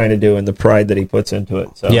he was trying to do and the pride that he puts into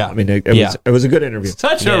it. So Yeah. I mean, it was a good interview.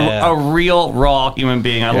 Such Yeah. a real, raw human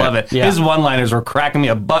being. I love it. Yeah. His one-liners were cracking me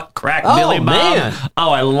a butt crack Billy Bob. Man.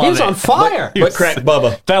 Oh, I love it. He's on fire. But crack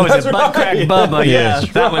Bubba. That was That's a butt crack right. Bubba. Yeah,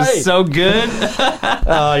 That's that was right. so good.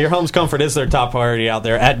 Your home's comfort is their top priority out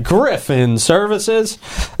there at Griffin Services.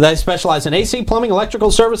 They specialize in AC, plumbing,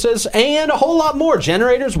 electrical services, and a whole lot more.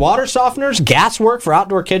 Generators, water softeners, gas work for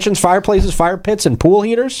outdoor kitchens, fireplaces, fire pits, and pool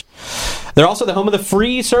heaters. They're also the home of the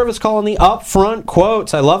free service call and the upfront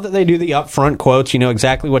quotes. I love that they do the upfront quotes. You know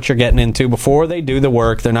exactly what you're getting into before they do the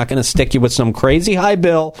work. They're not going to stick you with some crazy high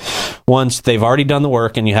bill once they've already done the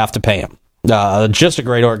work and you have to pay them. Just a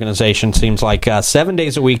great organization. Seems like 7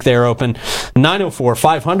 days a week they're open.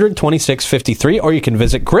 904-500-2653, or you can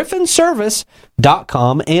visit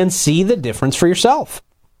griffinservice.com and see the difference for yourself.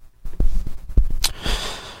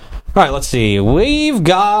 All right, let's see. We've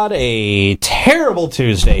got a terrible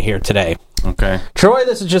Tuesday here today. Okay. Troy,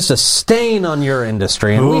 this is just a stain on your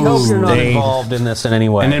industry, and we hope you're not involved in this in any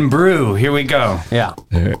way. And then Brew, here we go. Yeah.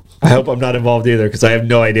 I hope I'm not involved either because I have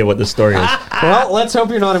no idea what the story is. Well, let's hope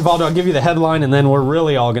you're not involved. I'll give you the headline, and then we're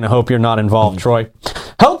really all going to hope you're not involved, Troy.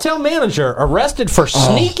 Hotel manager arrested for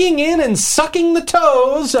sneaking in and sucking the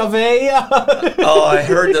toes of a... Oh, I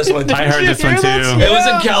heard this one. I heard this one too. It was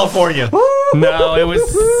in California. No, it was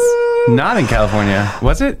not in California.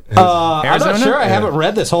 Was it? I'm Arizona? not sure. I haven't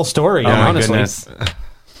read this whole story, Oh my honestly. goodness.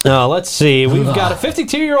 Let's see. We've got a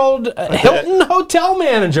 52-year-old Hilton hotel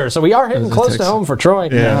manager, so we are hitting close to home for Troy.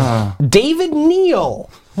 Yeah. David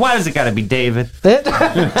Neal. Why does it got to be David?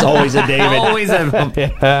 It's always a David. Always a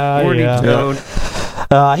horny toad.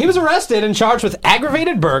 He was arrested and charged with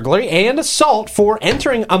aggravated burglary and assault for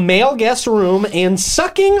entering a male guest room and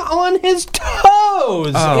sucking on his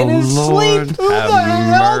toes in his sleep. Who the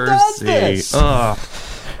hell does this?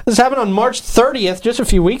 This happened on March 30th, just a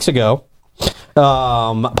few weeks ago.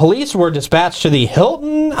 Police were dispatched to the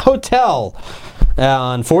Hilton Hotel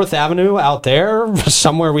on 4th Avenue out there,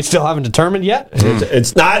 somewhere we still haven't determined yet.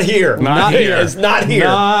 It's not here. Not here. It's not here.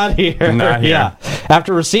 Not here. Not here. Yeah.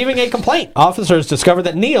 After receiving a complaint, officers discovered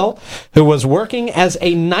that Neal, who was working as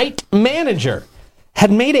a night manager,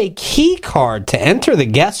 had made a key card to enter the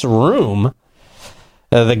guest's room.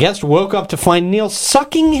 The guest woke up to find Neal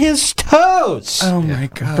sucking his toes. Oh my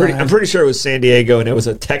god. I'm pretty sure it was San Diego, and it was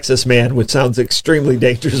a Texas man, which sounds extremely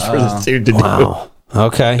dangerous for this dude to Wow.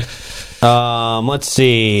 Okay. Let's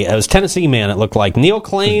see. It was Tennessee man, it looked like. Neal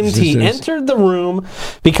claimed he entered the room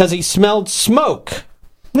because he smelled smoke.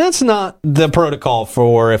 That's not the protocol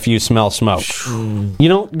for if you smell smoke. You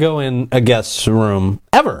don't go in a guest's room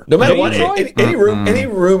ever. do. No matter Do you, what, Troy? any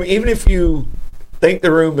room, even if you think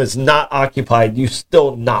the room is not occupied, you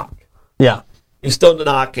still knock. Yeah. You still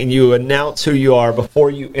knock, and you announce who you are before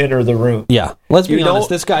you enter the room. Yeah. Let's be You honest. don't-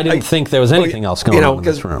 This guy didn't think there was anything else going on in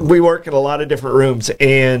this room. We work in a lot of different rooms,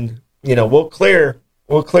 and we'll clear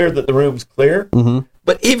that the room's clear. Mm-hmm.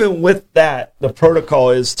 But even with that, the protocol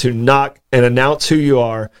is to knock and announce who you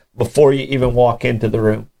are before you even walk into the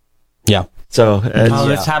room. Yeah. So,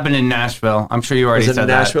 This happened in Nashville. I'm sure you already Was it said in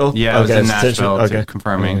that. Nashville? Yeah, it was Okay, in it's Nashville. okay. To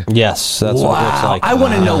confirming. Yes, that's what it looks like. I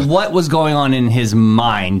want to know what was going on in his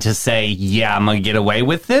mind to say, yeah, I'm going to get away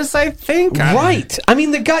with this, I think. Right. I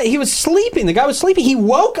mean, he was sleeping. The guy was sleeping. He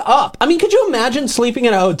woke up. I mean, could you imagine sleeping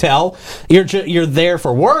in a hotel? You're there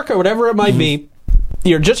for work or whatever it might be.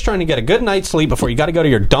 You're just trying to get a good night's sleep before you got to go to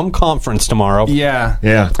your dumb conference tomorrow. Yeah.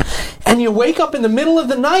 yeah. And you wake up in the middle of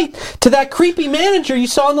the night to that creepy manager you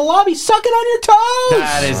saw in the lobby sucking on your toes.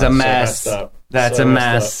 That is a mess. messed up. That's So a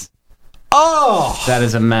messed mess. Oh. That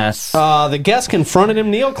is a mess. The guest confronted him.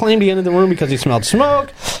 Neal claimed he entered the room because he smelled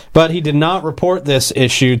smoke, but he did not report this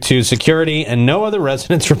issue to security, and no other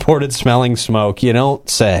residents reported smelling smoke. You don't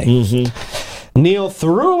say. Mm-hmm. Neal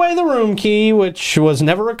threw away the room key, which was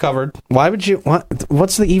never recovered. Why would you?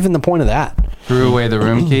 What's even the point of that? Threw away the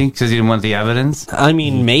room key because he didn't want the evidence. I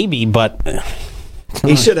mean, maybe, but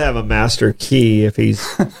He should have a master key if he's.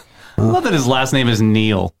 I love that his last name is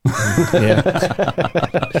Neal. Yeah.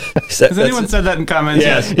 Has anyone said that in comments?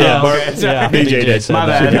 Yes. yet? Yeah. Oh, okay. yeah. BJ did. said My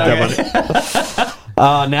that. bad.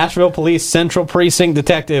 Okay. Nashville Police Central Precinct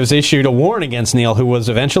detectives issued a warrant against Neal, who was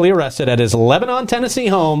eventually arrested at his Lebanon, Tennessee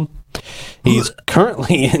home. He's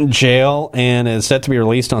currently in jail and is set to be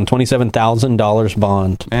released on $27,000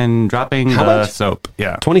 bond. And dropping How the much? soap.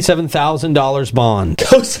 Yeah. $27,000 bond.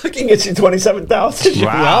 Go sucking gets you 27,000.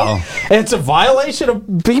 Wow. It's a violation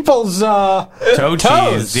of people's Toe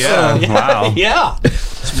toes. cheese. Yeah. Wow. Yeah.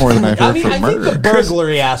 It's more than I've heard I mean, for I think murder. the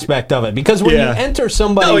burglary aspect of it, because when Yeah. you enter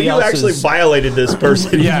somebody No, you else's... actually violated this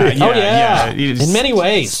person. Yeah. Oh, yeah. You In many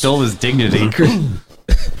ways. Stole his dignity.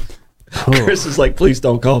 Chris is like, please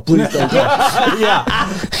don't call. Please don't call. yeah.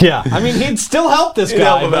 I mean, he'd still help this You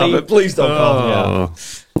guy, know about it, but please don't call. Oh.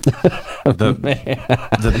 the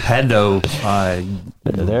pedo.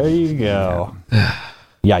 There you go.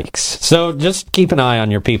 Yikes. So just keep an eye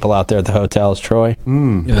on your people out there at the hotels, Troy.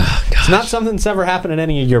 It's not something that's ever happened at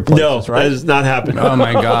any of your places, No, right? that has not happened. Oh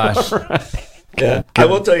my gosh. Yeah. I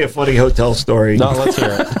will tell you a funny hotel story. No, let's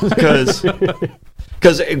hear it.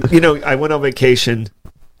 Because I went on vacation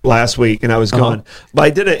last week and I was gone, but I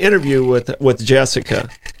did an interview with Jessica,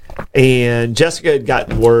 and Jessica had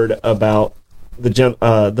gotten word about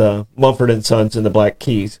the Mumford and Sons and the Black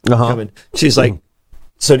Keys coming. She's like,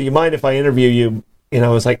 so do you mind if I interview you? And I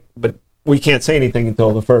was like, but we can't say anything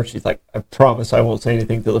until the 1st. She's like, I promise I won't say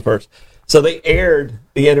anything until the 1st. So they aired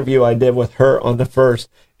the interview I did with her on the 1st,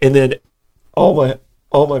 and then all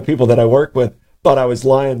my people that I work with thought I was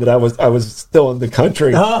lying, that I was still in the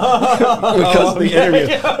country because of the interview.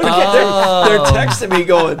 They're texting me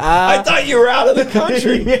going, I thought you were out of the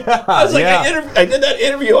country. I was like, I did that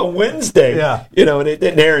interview on Wednesday, and it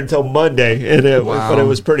didn't air until Monday, and but it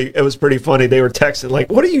was pretty funny. They were texting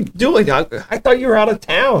like, what are you doing? I thought you were out of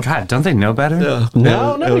town. God, don't they know better?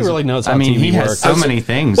 No, nobody really knows how TV he has works. so many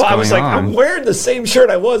things Well, going I was like, on. I'm wearing the same shirt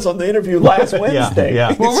I was on the interview last Wednesday.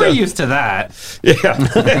 Well, we're used to that.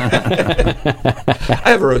 I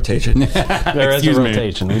have a rotation. There is a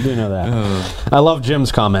rotation. We do know that. I love Jim's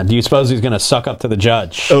comment. Do you suppose he's going to suck up to the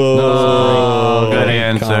judge? Oh, good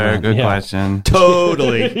answer. comment. Good question.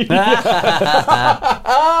 Totally.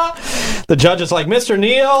 The judge is like, Mr.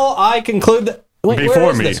 Neal, I conclude that... Wait, where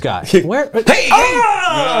Before is me. this guy? Where?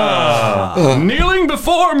 Kneeling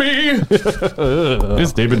before me.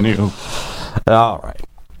 It's David Neal. All right.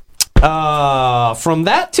 From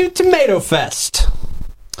that to Tomato Fest.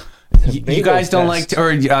 You guys don't like,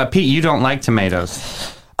 Pete, you don't like tomatoes.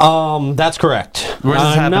 That's correct. Where does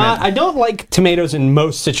this happen I don't like tomatoes in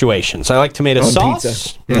most situations. I like tomato sauce.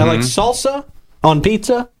 pizza. I like salsa on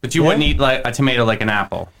pizza. But you wouldn't eat like a tomato like an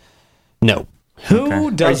apple. No. Who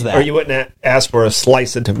does that? Or you wouldn't ask for a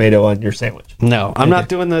slice of tomato on your sandwich. No, I'm not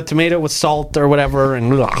doing the tomato with salt or whatever. And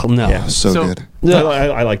no. Yeah. So So- good.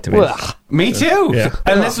 I like tomatoes. Ugh. Me too. Yeah.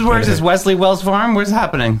 And this is where is this Wesley Wells Farm? Where's it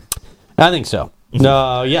happening? I think so.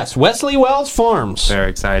 Yes, Wesley Wells Farms Very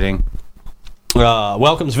exciting.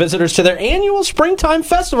 welcomes visitors to their annual springtime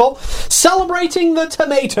festival celebrating the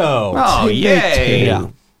tomato. Oh, yay. Yeah.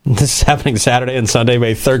 This is happening Saturday and Sunday,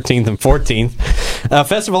 May 13th and 14th.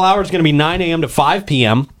 Festival hour is going to be 9 a.m. to 5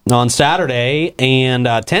 p.m. on Saturday and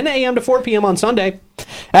 10 a.m. to 4 p.m. on Sunday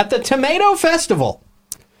at the Tomato Festival.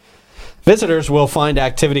 Visitors will find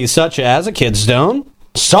activities such as a kids' zone,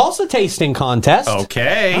 salsa tasting contest.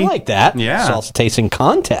 Okay. I like that. Yeah. Salsa tasting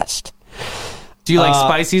contest. Do you like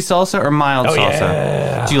spicy salsa or mild salsa?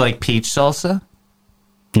 yeah. Do you like peach salsa?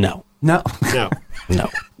 No. No. No. No.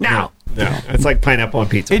 No. No. It's like pineapple on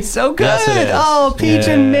pizza. It's so good. Yes, it is. Oh, peach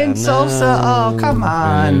and mint Yeah, salsa. Oh, come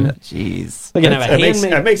on. Jeez. They're going to have a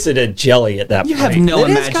That makes it a jelly at that You point. have no It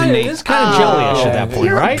is imagination. it is kind of jellyish at that point,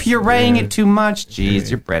 You're right? pureeing it too much. Jeez,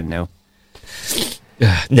 you're brand new.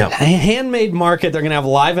 No. A handmade market. They're going to have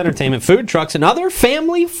live entertainment, food trucks, and other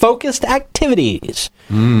family-focused activities.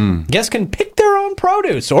 Guests can pick their own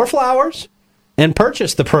produce or flowers and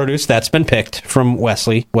purchase the produce that's been picked from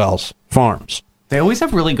Wesley Wells Farms. They always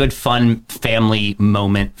have really good, fun, family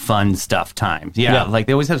moment, fun stuff times. Yeah, like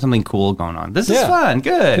they always have something cool going on. This is fun.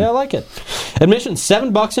 Good. Yeah, I like it. Admission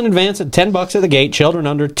 $7 in advance and $10 at the gate. Children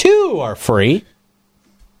under 2 are free.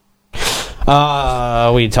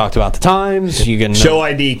 We talked about the times. You can Show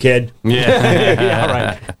ID, kid. Yeah. yeah,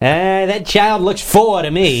 right. That child looks 4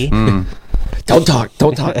 to me. Don't talk.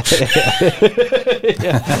 Don't talk.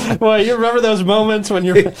 Well, you remember those moments when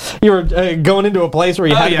you were going into a place where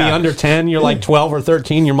you had to be under 10. You're like 12 or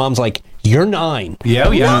 13. Your mom's like, "You're 9." Yeah,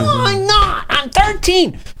 No, I'm not. I'm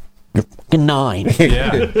 13. You're fucking 9.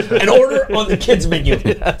 Yeah. An order on the kids menu.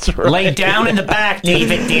 That's right. Lay down in the back,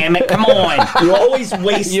 David. Damn it! Come on. You always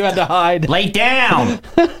waste. You had to hide. Lay down.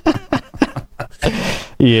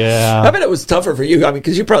 Yeah. I bet it was tougher for you. I mean,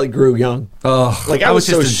 because you probably grew young. Oh, Like, I I was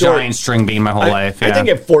was just so a short. giant string bean my whole life. Yeah. I think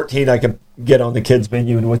at 14 I could get on the kids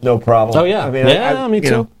menu and with no problem. Oh, yeah. I mean, Yeah, me you too.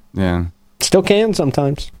 know, yeah. Still can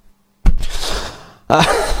sometimes.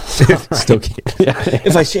 still can't.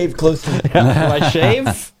 If I shave close to Will I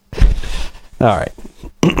shave? All right.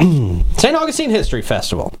 St. Augustine History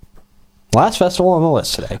Festival. Last festival on the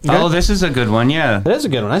list today. Oh, this is a good one. Yeah. It is a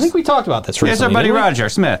good one. I think we talked about this recently. Here's our buddy didn't we? Roger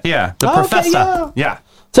Smith. Yeah, the Okay, professor. Yeah.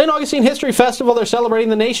 St. Augustine History Festival, they're celebrating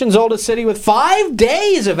the nation's oldest city with 5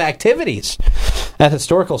 days of activities at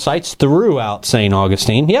historical sites throughout St.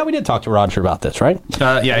 Augustine. Yeah, we did talk to Roger about this, right?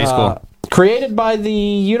 Yeah, he's cool. created by the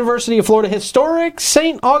University of Florida Historic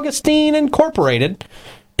St. Augustine Incorporated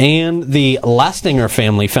and the Lastinger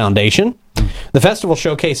Family Foundation. The festival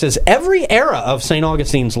showcases every era of St.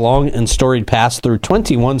 Augustine's long and storied past through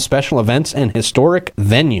 21 special events and historic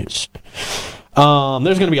venues.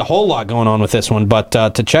 There's going to be a whole lot going on with this one, but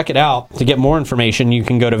to check it out, to get more information, you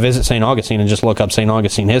can go to Visit St. Augustine and just look up St.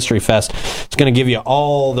 Augustine History Fest. It's going to give you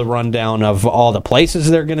all the rundown of all the places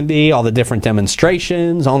they're going to be, all the different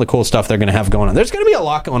demonstrations, all the cool stuff they're going to have going on. There's going to be a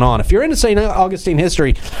lot going on. If you're into St. Augustine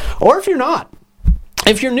history, or if you're not,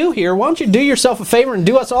 if you're new here, why don't you do yourself a favor and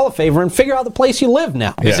do us all a favor and figure out the place you live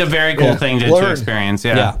now? It's a very cool thing to experience.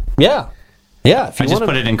 Yeah. If you I just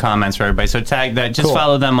put it in comments for everybody. So tag that. Just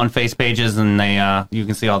follow them on face pages, and they you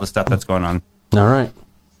can see all the stuff that's going on. All right.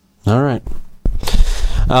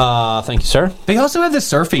 Thank you, sir. They also have the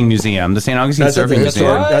surfing museum, the St. Augustine Surfing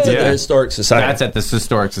Museum. That's at the Historic Society. That's at the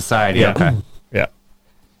Historic Society. Yeah. Okay.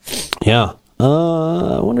 Yeah.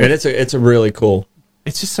 I wonder And it's a really cool.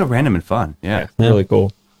 It's just so random and fun. Yeah. Really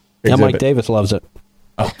cool. Yeah, exhibit. Mike Davis loves it.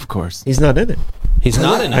 Oh, of course. He's not in it. He's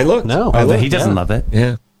not in it. I looked. No. I looked. He doesn't love it.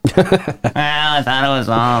 Yeah. Well, I thought it was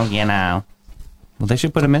all, Well, they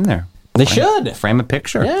should put him in there. They should. Frame a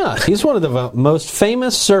picture. Yeah, he's one of the most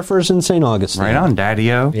famous surfers in St. Augustine. Right on,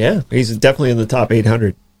 Daddy-O. Yeah. He's definitely in the top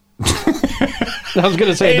 800. I was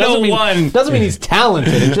going to say, it doesn't mean he's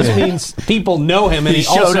talented. It just means people know him, and he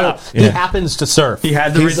showed up. He happens to surf. He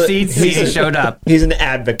had the receipts. He showed up. He's an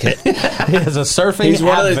advocate. He is a surfing He's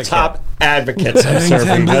one advocate. of the top advocates of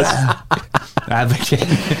surfing.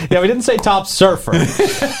 Advocate. Yeah, we didn't say top surfer.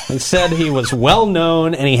 We said he was well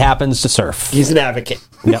known, and he happens to surf. He's an advocate.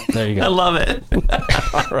 Yep, there you go. I love it.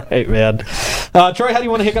 All right, man. Troy, how do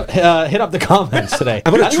you want to hit up the comments today?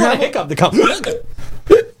 I'm gonna how do you want to hit up the comments?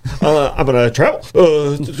 I'm going to travel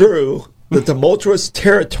through the tumultuous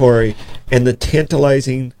territory and the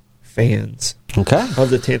tantalizing fans. Okay. Of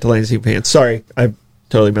the tantalizing fans. Sorry, I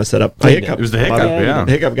totally messed that up. I hiccuped. It was the hiccup, yeah.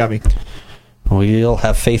 Hiccup got me. We'll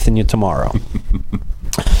have faith in you tomorrow.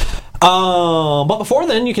 But before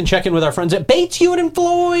then, you can check in with our friends at Bates, Hewitt &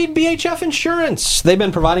 Floyd, BHF Insurance. They've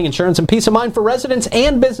been providing insurance and peace of mind for residents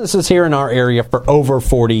and businesses here in our area for over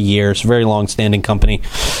 40 years. Very long-standing company.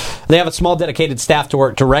 They have a small dedicated staff to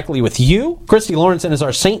work directly with you. Christy Lawrenson is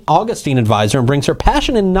our St. Augustine advisor and brings her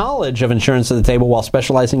passion and knowledge of insurance to the table while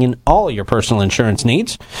specializing in all your personal insurance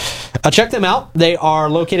needs. Check them out. They are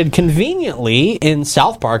located conveniently in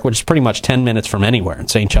South Park, which is pretty much 10 minutes from anywhere in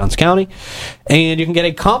St. Johns County. And you can get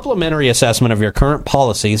a complimentary assessment of your current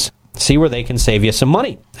policies. See where they can save you some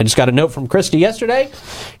money. I just got a note from Christy yesterday.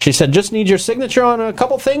 She said, just need your signature on a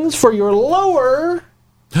couple things for your lower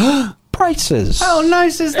prices. How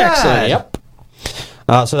nice is that? Excellent. Yep.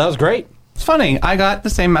 So that was great. It's funny. I got the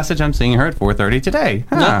same message I'm seeing her at 4:30 today.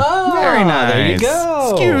 Huh. Oh, Very nice. there you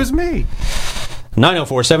go. Excuse me.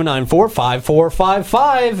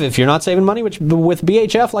 904-794-5455. If you're not saving money with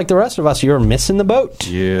BHF like the rest of us, you're missing the boat.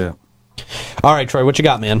 Yeah. All right, Troy, what you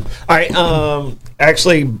got, man? All right.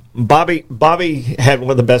 Actually, Bobby had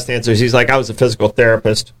one of the best answers. He's like, I was a physical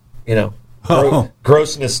therapist.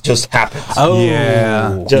 Grossness just happens. Oh,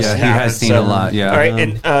 yeah. Just he happens. has seen a lot. Yeah. All right,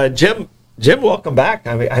 and Jim, welcome back.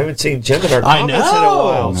 I haven't seen Jim in our I comments in a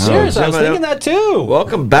while. know. Seriously, I was Jim, thinking that too.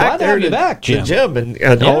 Welcome back Glad to there have you back, Jim. to Jim,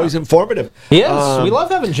 and always informative. Yes, we love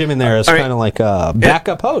having Jim in there as all right. kind of like a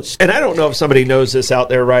backup host. And I don't know if somebody knows this out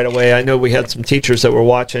there right away. I know we had some teachers that were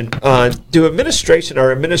watching. Do administration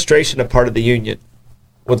a part of the union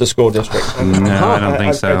with the school district? No, I don't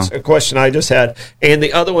think so. That's a question I just had. And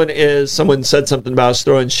the other one is someone said something about us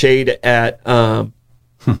throwing shade at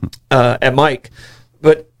Mike.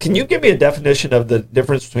 But can you give me a definition of the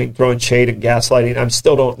difference between throwing shade and gaslighting? I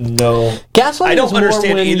still don't know. Gaslighting I don't is more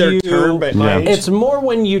understand when either you- term, but It's more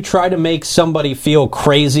when you try to make somebody feel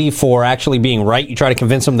crazy for actually being right. You try to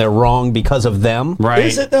convince them they're wrong because of them. Right.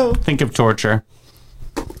 Is it, though? Think of torture.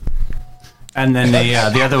 And then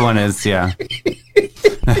the other one is, yeah.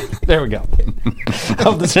 There we go. I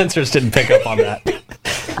hope the censors didn't pick up on that.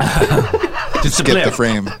 Just a Skip blip. the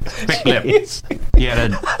frame. Quick blip. You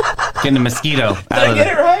had to get the mosquito out of Get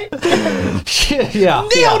it right? Yeah.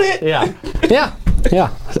 Nailed it! Yeah.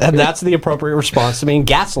 And that's the appropriate response to being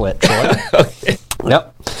gaslit, Troy. Okay.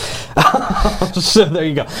 Yep. So there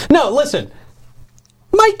you go. No, listen.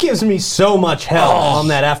 Mike gives me so much hell on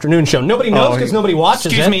that afternoon show. Nobody knows because nobody watches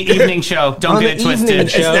Excuse it. me, evening show. Don't On get the it twisted. evening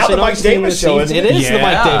show, now the St. Mike Augustine Davis show, receives- isn't It it? is the Mike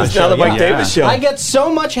Yeah. Davis It's show. now the Mike yeah. Davis show. I get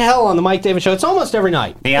so much hell on the Mike Davis show. It's almost every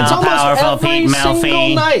night. The It's almost all-powerful every Pete single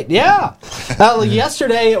Melfi. night. Yeah.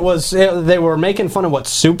 Yesterday it was they were making fun of what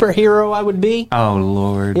superhero I would be. Oh,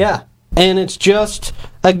 Lord. Yeah. and it's just,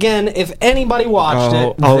 again, if anybody watched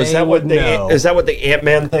it, is that what the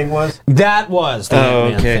Ant-Man thing was? That was the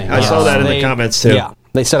Ant-Man thing. I saw that in the comments too. Yeah,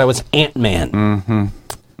 they said I was Ant-Man. Mm-hmm.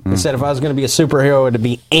 They said if I was going to be a superhero, it would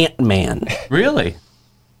be Ant-Man. Really?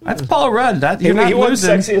 That's Paul Rudd. You're He not was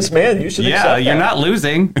losing. sexiest man. You should accept that. You're not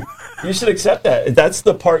losing. You should accept that. That's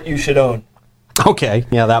the part you should own. Okay,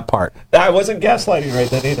 yeah, that part. I wasn't gaslighting right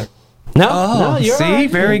then either. No, you're see, right.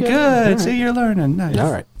 very You're good. All See, you're learning. Nice.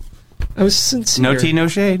 All right. I was sincere. No tea, no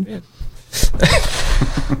shade.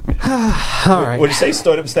 All right. What did you say?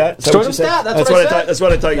 Stoidem stat? Stoidem stat. That's what I said. That's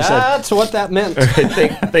what I thought you said. That's what that meant.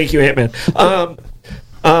 Thank you, Ant-Man.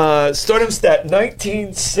 Stoidem stat,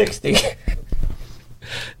 1960.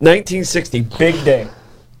 1960, big day.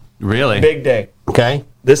 Really? Big day. Okay.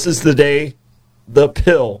 This is the day the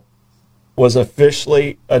pill was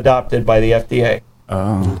officially adopted by the FDA.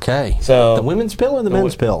 Oh. Okay. So the women's pill or the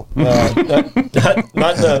men's pill? not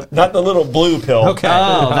the little blue pill. Okay.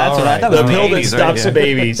 Oh, that's what I thought. The pill that stops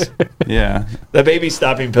babies. Yeah. The baby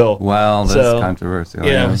stopping pill. Well, that's controversial.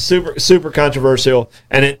 Yeah, super controversial.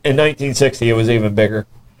 And in 1960, it was even bigger.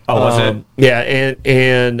 Oh, was it? Yeah,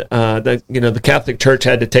 and the Catholic Church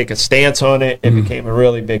had to take a stance on it. It became a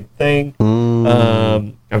really big thing.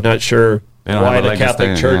 I'm not sure why the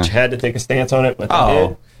Catholic Church had to take a stance on it, but they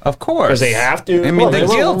did. Of course. Because they have to. I mean, the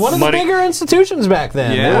guild. One of the bigger institutions back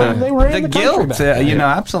then. Yeah. They were in the the guild. back then.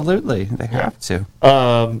 Absolutely. They have to.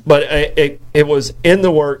 But it was in the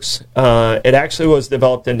works. It actually was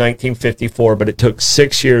developed in 1954, but it took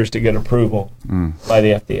 6 years to get approval by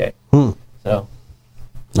the FDA. So,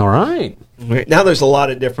 all right. Now there's a lot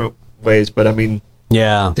of different ways, but I mean,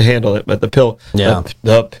 to handle it. But the pill,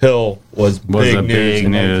 the pill was big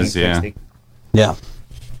news. Yeah.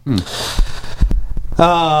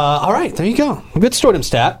 All right, there you go. Good Stoidem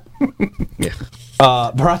stat.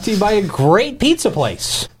 Brought to you by a great pizza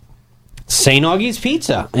place, St. Augie's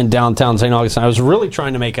Pizza in downtown St. Augustine. I was really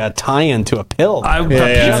trying to make a tie-in to a pill.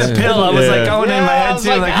 Pizza pill. I was like going in my head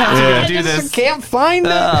too. Like, how's he gonna do this? Can't find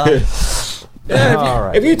it. All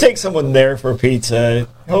right. If you take someone there for pizza,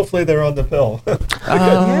 hopefully they're on the pill. Good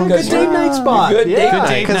date night spot. Good date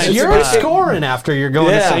night. Because you're scoring after you're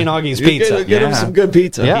going to St. Augie's Pizza. Get them some good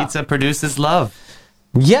pizza. Pizza produces love.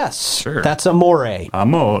 Yes, Sure. That's amore.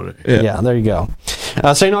 Amore. Yeah, there you go.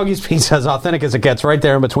 St. Augie's Pizza, as authentic as it gets, right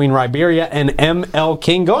there in between Riberia and ML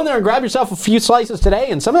King. Go in there and grab yourself a few slices today,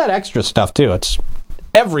 and some of that extra stuff too.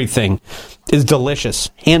 Everything is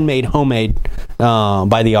delicious, handmade, homemade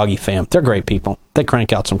by the Augie fam. They're great people. They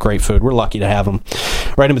crank out some great food. We're lucky to have them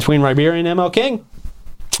right in between Riberia and ML King.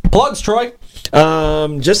 Plugs, Troy.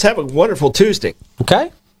 Just have a wonderful Tuesday.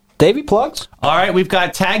 Okay. Davey, plugs? All right, we've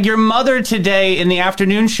got Tag Your Mother today in the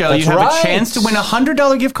afternoon show. That's you have right. a chance to win a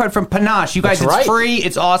 $100 gift card from Panache. You guys, That's right. it's free.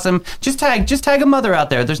 It's awesome. Just tag a mother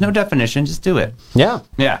out there. There's no definition. Just do it. Yeah.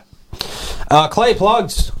 Yeah. Clay,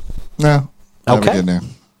 plugs? No. Have Okay. a good day.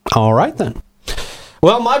 All right, then.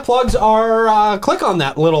 Well, my plugs are click on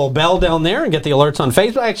that little bell down there and get the alerts on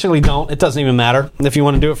Facebook. Actually, don't. It doesn't even matter. If you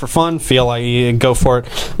want to do it for fun, feel like you go for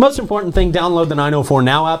it. Most important thing, download the 904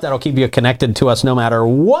 Now app. That'll keep you connected to us no matter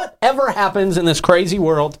whatever happens in this crazy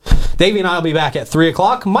world. Davey and I will be back at 3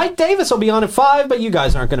 o'clock. Mike Davis will be on at 5, but you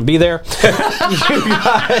guys aren't going to be there. You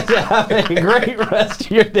guys have a great rest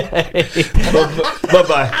of your day.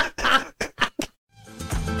 Bye-bye.